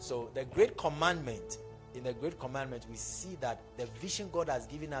 So the Great Commandment, in the Great Commandment, we see that the vision God has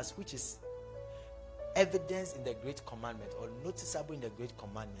given us, which is evidence in the Great Commandment or noticeable in the Great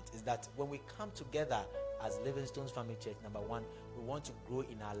Commandment, is that when we come together as Livingstone's Family Church, number one, we want to grow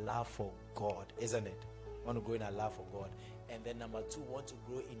in our love for God, isn't it? We want to grow in our love for God. And then number two, we want to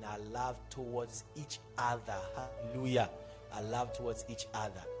grow in our love towards each other. Hallelujah. Our love towards each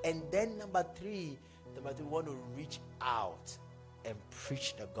other. And then number three, we want to reach out and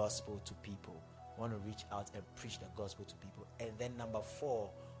preach the gospel to people. We want to reach out and preach the gospel to people. And then number four,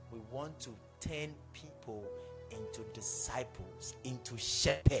 we want to turn people into disciples, into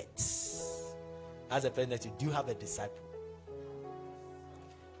shepherds. As a parent, do you have a disciple?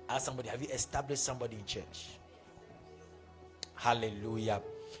 Ask somebody, have you established somebody in church? Hallelujah.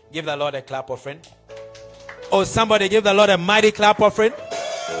 Give the Lord a clap offering. Oh, somebody give the Lord a mighty clap offering.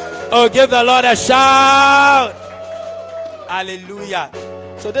 Oh, give the Lord a shout. Hallelujah.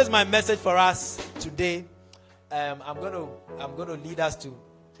 So this is my message for us today. I'm going to lead us to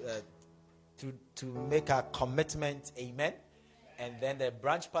make a commitment. Amen. And then the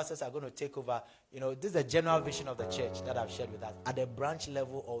branch pastors are going to take over. You know, this is the general vision of the church that I've shared with us. At the branch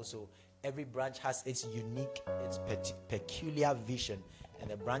level also, every branch has its unique, its peculiar vision. And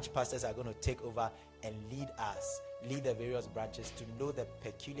the branch pastors are going to take over and lead the various branches to know the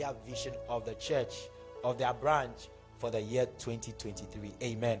peculiar vision of the church, of their branch for the year 2023.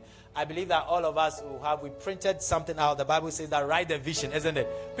 Amen. I believe that all of us we printed something out. The Bible says that write the vision, isn't it?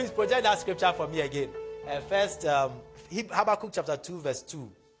 Please project that scripture for me again. First, Habakkuk chapter 2 verse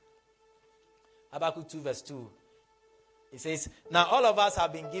 2. Habakkuk 2 verse 2. It says, now all of us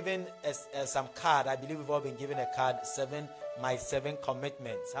have been given some card. I believe we've all been given a card, my 7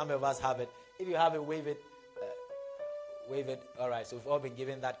 commitments. How many of us have it? If you have it, wave it. Wave it. All right, so we've all been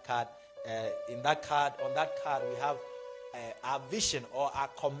given that card. On that card, we have our vision or our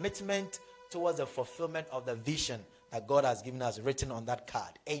commitment towards the fulfillment of the vision that God has given us written on that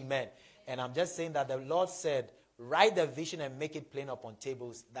card. Amen. And I'm just saying that the Lord said, write the vision and make it plain upon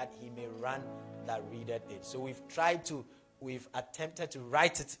tables that he may run that readeth it. So we've attempted to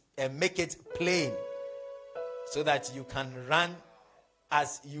write it and make it plain so that you can run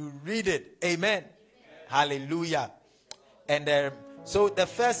as you read it. Amen. Hallelujah. And so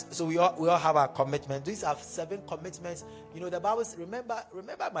we all have our commitment. These are 7 commitments. You know, the Bible says,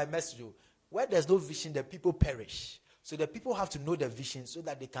 remember my message. Where there's no vision, the people perish. So the people have to know the vision so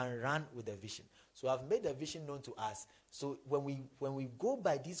that they can run with the vision. So I've made the vision known to us. So when we go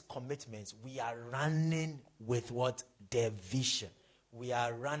by these commitments, we are running with what? The vision. We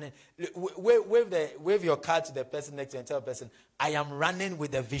are running. Wave your card to the person next to you and tell the person, I am running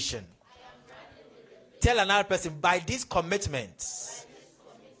with the vision. Tell another person, by these commitments,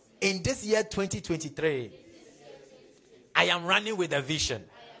 in this year 2023, I am running with a vision.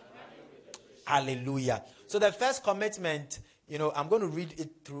 Hallelujah. So the first commitment, you know, I'm going to read it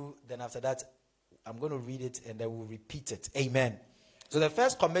through. Then after that, I'm going to read it and then we'll repeat it. Amen. So the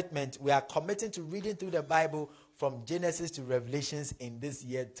first commitment, we are committing to reading through the Bible from Genesis to Revelations in this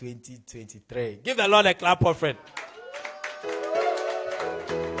year 2023. Give the Lord a clap offering.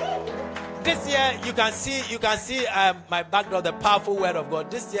 This year, you can see my background, the powerful word of God.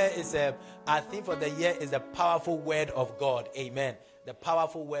 This year is our theme for the year is the powerful word of God. Amen. The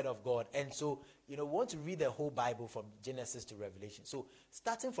powerful word of God. And so, we want to read the whole Bible from Genesis to Revelation. So,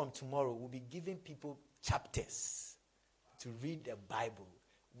 starting from tomorrow, we'll be giving people chapters to read the Bible.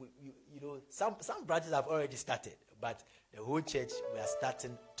 Some branches have already started, but the whole church, we are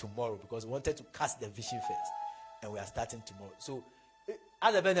starting tomorrow because we wanted to cast the vision first, and we are starting tomorrow. So,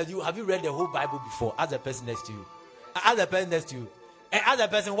 as a person, have you read the whole Bible before? As a person next to you, as a person next to you, and as a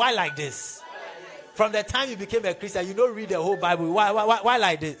person, why like this? From the time you became a Christian, you don't read the whole Bible. Why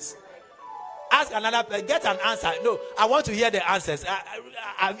like this? Ask another person, get an answer. No, I want to hear the answers.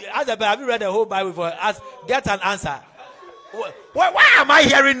 As a person, have you read the whole Bible before? Get an answer. Why am I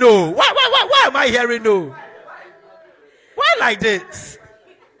hearing no? Why am I hearing no? Why like this?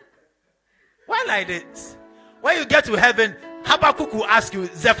 Why like this? When you get to heaven, Habakkuk will ask you,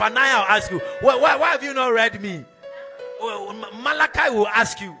 Zephaniah will ask you, why have you not read me? Malachi will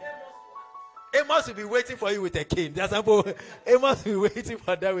ask you. Amos will be waiting for you with a cane. Amos will be waiting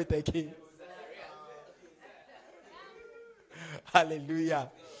for them with a cane. Hallelujah.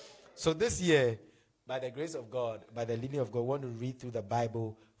 So this year, by the grace of God, by the leading of God, we want to read through the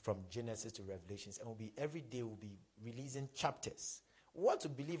Bible from Genesis to Revelations. And every day we'll be releasing chapters. We want to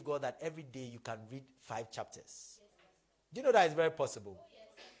believe God that every day you can read 5 chapters. Do you know that is very possible?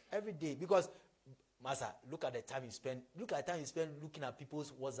 Every day. Because, Master, look at the time you spend looking at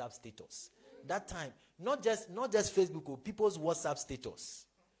people's WhatsApp status. That time, not just Facebook, or people's WhatsApp status.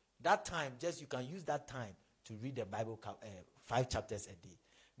 That time, you can use that time to read the Bible 5 chapters a day.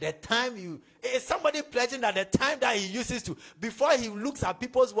 The time is somebody pledging that the time that he uses to, before he looks at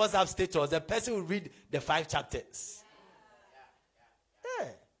people's WhatsApp status, the person will read the 5 chapters. Yeah.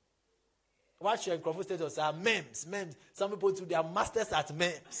 Watch your microphone status are memes. Some people do their masters at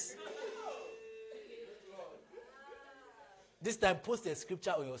memes. This time, post a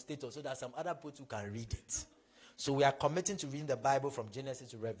scripture on your status so that some other people can read it. So we are committing to reading the Bible from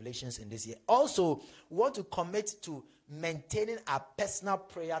Genesis to Revelations in this year. Also, we want to commit to maintaining our personal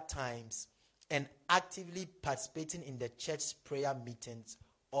prayer times and actively participating in the church prayer meetings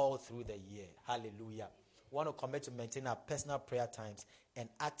all through the year. Hallelujah. We want to commit to maintain our personal prayer times and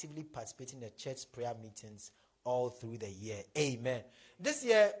actively participating in the church prayer meetings all through the year. Amen. This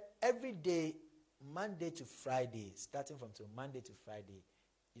year, every day, Monday to Friday, starting from Monday to Friday,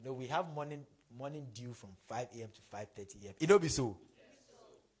 we have morning due from 5 a.m. to 5:30 a.m. It don't be so.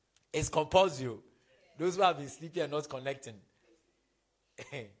 It's compulsory. Those who have been sleeping and not connecting.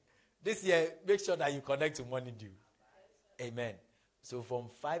 This year, make sure that you connect to morning due. Amen. So from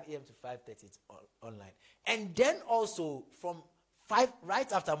 5 a.m. to 5:30, it's online. And then also from 5,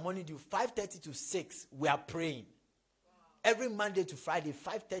 right after morning due, 5:30 to 6, we are praying. Every Monday to Friday,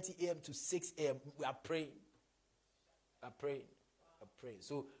 5:30 a.m. to 6 a.m., we are praying. We are praying.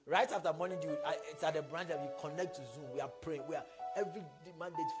 So right after morning due, it's at the branch that we connect to Zoom. We are praying. We are every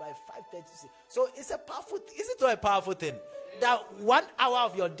Monday to 5:30 to 6. So it's a powerful. Is it not a powerful thing that 1 hour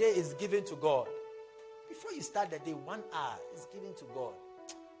of your day is given to God? Before you start the day, 1 hour is given to God.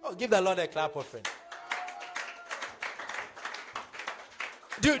 Oh, give the Lord a clap offering.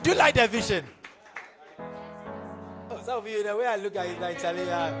 Do you like the vision? Oh, some of you, the way I look at it, like Charlie.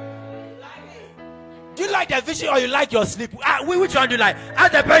 Do you like the vision or you like your sleep? Which one do you like?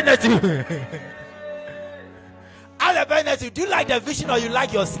 As the parent next to you. As the parent next to you, do you like the vision or you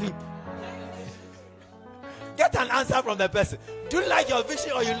like your sleep? Get an answer from the person. Do you like your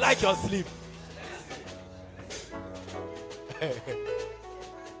vision or you like your sleep?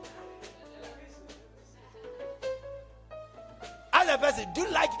 As a person, do you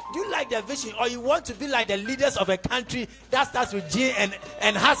like the vision or you want to be like the leaders of a country that starts with G and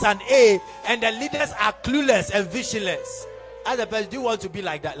has an A and the leaders are clueless and visionless? As a person, do you want to be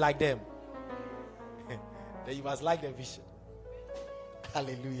like that, like them? Then you must like the vision.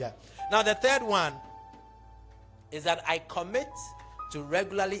 Hallelujah. Now the third one is that I commit to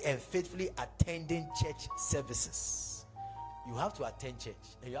regularly and faithfully attending church services. You have to attend church.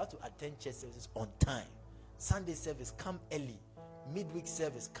 And you have to attend church services on time. Sunday service, come early. Midweek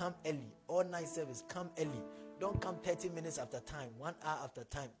service, come early. All night service, come early. Don't come 30 minutes after time, 1 hour after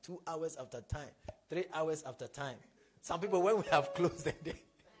time, 2 hours after time, 3 hours after time. Some people, when we have closed the day.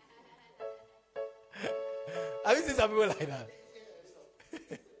 Have you seen some people like that?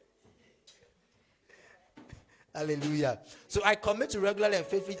 Hallelujah. So I commit to regularly and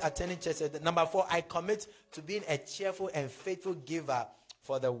faithfully attending church. Number 4, I commit to being a cheerful and faithful giver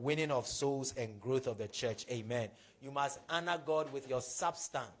for the winning of souls and growth of the church. Amen. You must honor God with your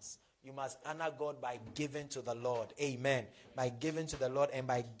substance. You must honor God by giving to the Lord. Amen. By giving to the Lord and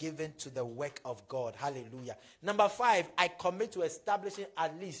by giving to the work of God. Hallelujah. Number 5, I commit to establishing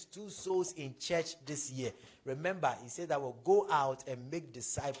at least 2 souls in church this year. Remember, he said that we'll go out and make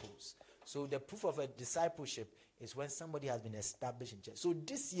disciples. So the proof of a discipleship is when somebody has been established in church. So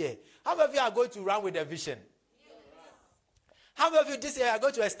this year, how many of you are going to run with the vision? Yes. How many of you this year are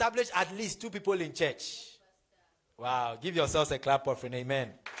going to establish at least 2 people in church? Wow. Give yourselves a clap offering.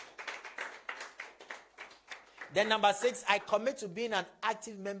 Amen. Then number 6, I commit to being an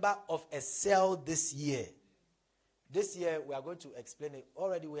active member of a cell this year. This year, we are going to explain it.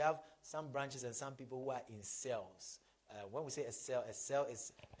 Already we have some branches and some people who are in cells. When we say a cell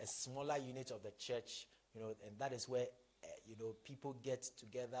is a smaller unit of the church, and that is where, people get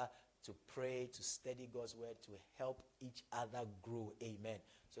together to pray, to study God's word, to help each other grow. Amen.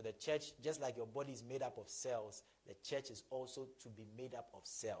 So the church, just like your body is made up of cells, the church is also to be made up of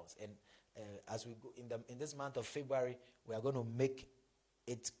cells. And as we go in this month of February, we are going to make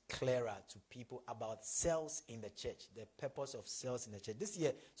it clearer to people about cells in the church, the purpose of cells in the church.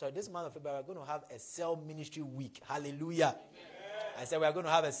 This month of February, we're going to have a cell ministry week. Hallelujah. Amen. I said we are going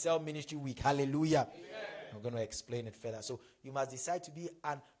to have a cell ministry week. Hallelujah. Amen. I'm going to explain it further. So you must decide to be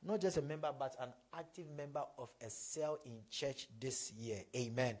not just a member, but an active member of a cell in church this year.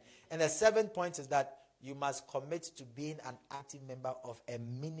 Amen. And the 7th point is that you must commit to being an active member of a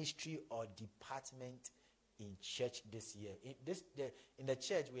ministry or department in church this year. In the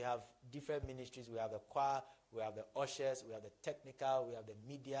church, we have different ministries. We have the choir, we have the ushers, we have the technical, we have the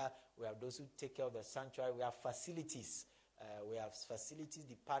media, we have those who take care of the sanctuary. We have facilities. We have facilities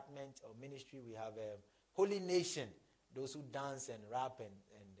department or ministry. We have Holy Nation, those who dance and rap and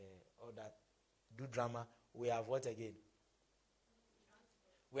all that, do drama. We have what again?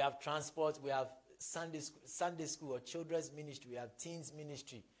 We have transport. We have Sunday school or children's ministry. We have teens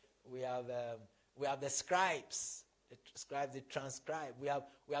ministry. We have the scribes. The scribes, they transcribe. We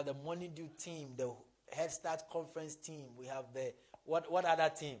have the morning dew team, the Head Start conference team. We have the what other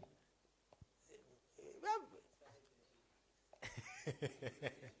team?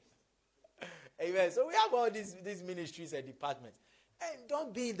 Amen. So we have all these ministries and departments. And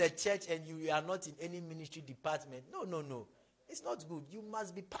don't be in the church and you are not in any ministry department. No. It's not good. You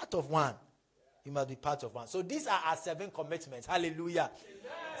must be part of one. You must be part of one. So these are our 7 commitments. Hallelujah.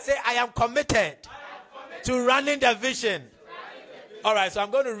 Amen. Say, I am committed to running the vision. All right, so I'm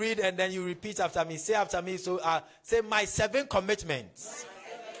going to read and then you repeat after me. Say after me. So say, my 7 commitments.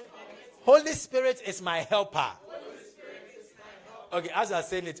 Holy Spirit is my helper. Okay, as you are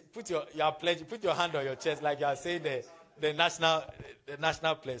saying it, put your hand on your chest like you are saying the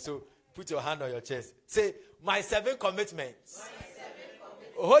national pledge. So put your hand on your chest. Say, my 7 commitments.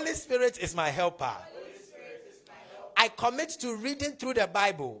 Holy Spirit is my helper. I commit to reading through the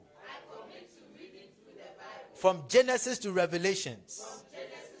Bible. From Genesis to Revelations.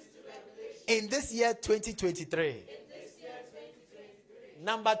 In this year 2023.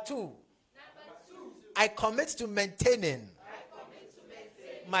 Number 2. I commit to maintaining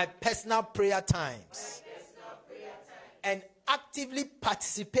my personal prayer times. And actively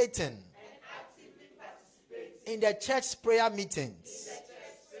participating in the church prayer meetings.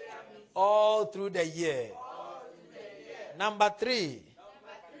 All through the year. Number 3.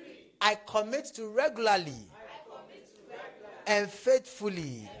 I commit to regularly and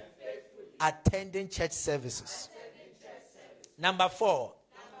faithfully attending church services. Number 4.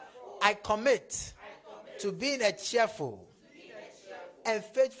 I commit to being a cheerful and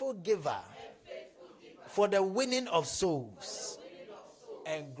faithful giver for the winning of souls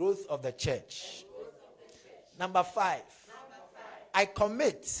and growth of the church. Number 5. I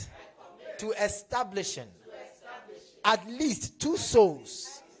commit to establishing at least 2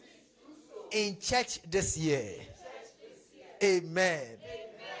 souls in church this year. Amen.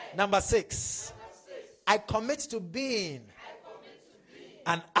 Number 6. I commit to being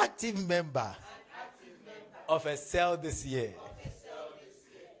an active member of a cell this year.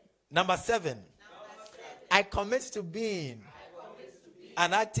 Number 7. I commit to being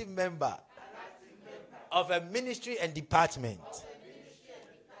an active member of a ministry and department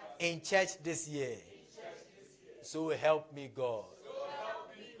in church this year. So help me God.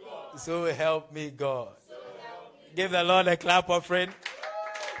 So help me God. Give the Lord a clap offering.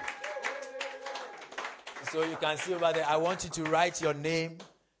 So you can see over there, I want you to write your name,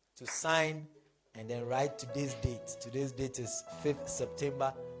 to sign, and then write today's date. Today's date is 5th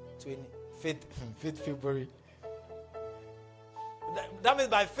September, 5th February. That means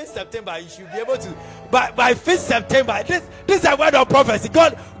by 5th September, you should be able to By 5th September, this is a word of prophecy.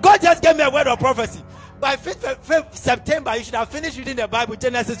 God just gave me a word of prophecy. By 5th September, you should have finished reading the Bible,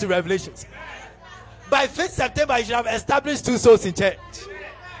 Genesis to Revelations. By 5th September, you should have established 2 souls in church.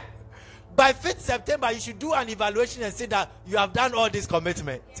 By 5th September, you should do an evaluation and see that you have done all this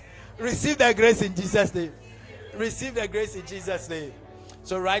commitment. Receive the grace in Jesus' name. Receive the grace in Jesus' name.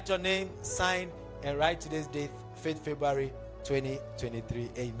 So write your name, sign, and write today's date, 5th February 2023.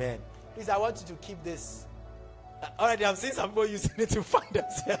 Amen. Please, I want you to keep this. Already, I'm seeing some people using it to find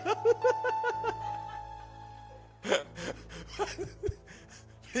themselves.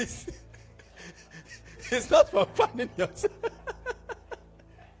 Please. It's not for finding yourself.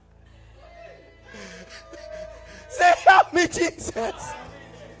 Say, help me, Jesus.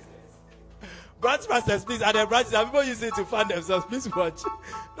 Branch masters, please, at the branches, are people using it to fund themselves? Please watch.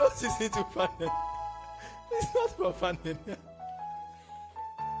 Don't use it to fund them. It's not for funding.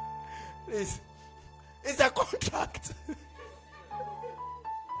 Please. It's a contract.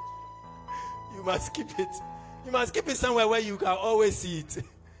 You must keep it. You must keep it somewhere where you can always see it.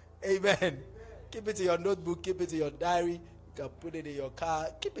 Amen. Keep it in your notebook. Keep it in your diary. You can put it in your car.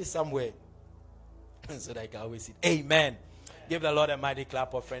 Keep it somewhere so that you can always see it. Amen. Give the Lord a mighty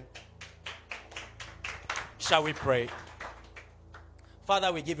clap offering. Shall we pray?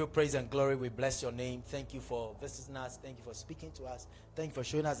 Father, we give you praise and glory. We bless your name. Thank you for visiting us. Thank you for speaking to us. Thank you for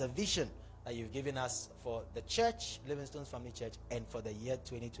showing us a vision that you've given us for the church, Livingstone's Family Church, and for the year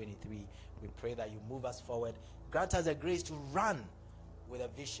 2023. We pray that you move us forward. Grant us the grace to run with a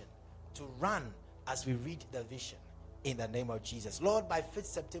vision, to run as we read the vision in the name of Jesus. Lord, by 5th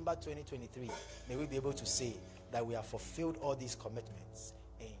September 2023, may we be able to say that we have fulfilled all these commitments.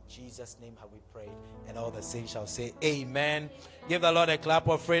 In Jesus' name have we prayed, and all the saints shall say amen. Give the Lord a clap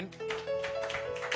offering.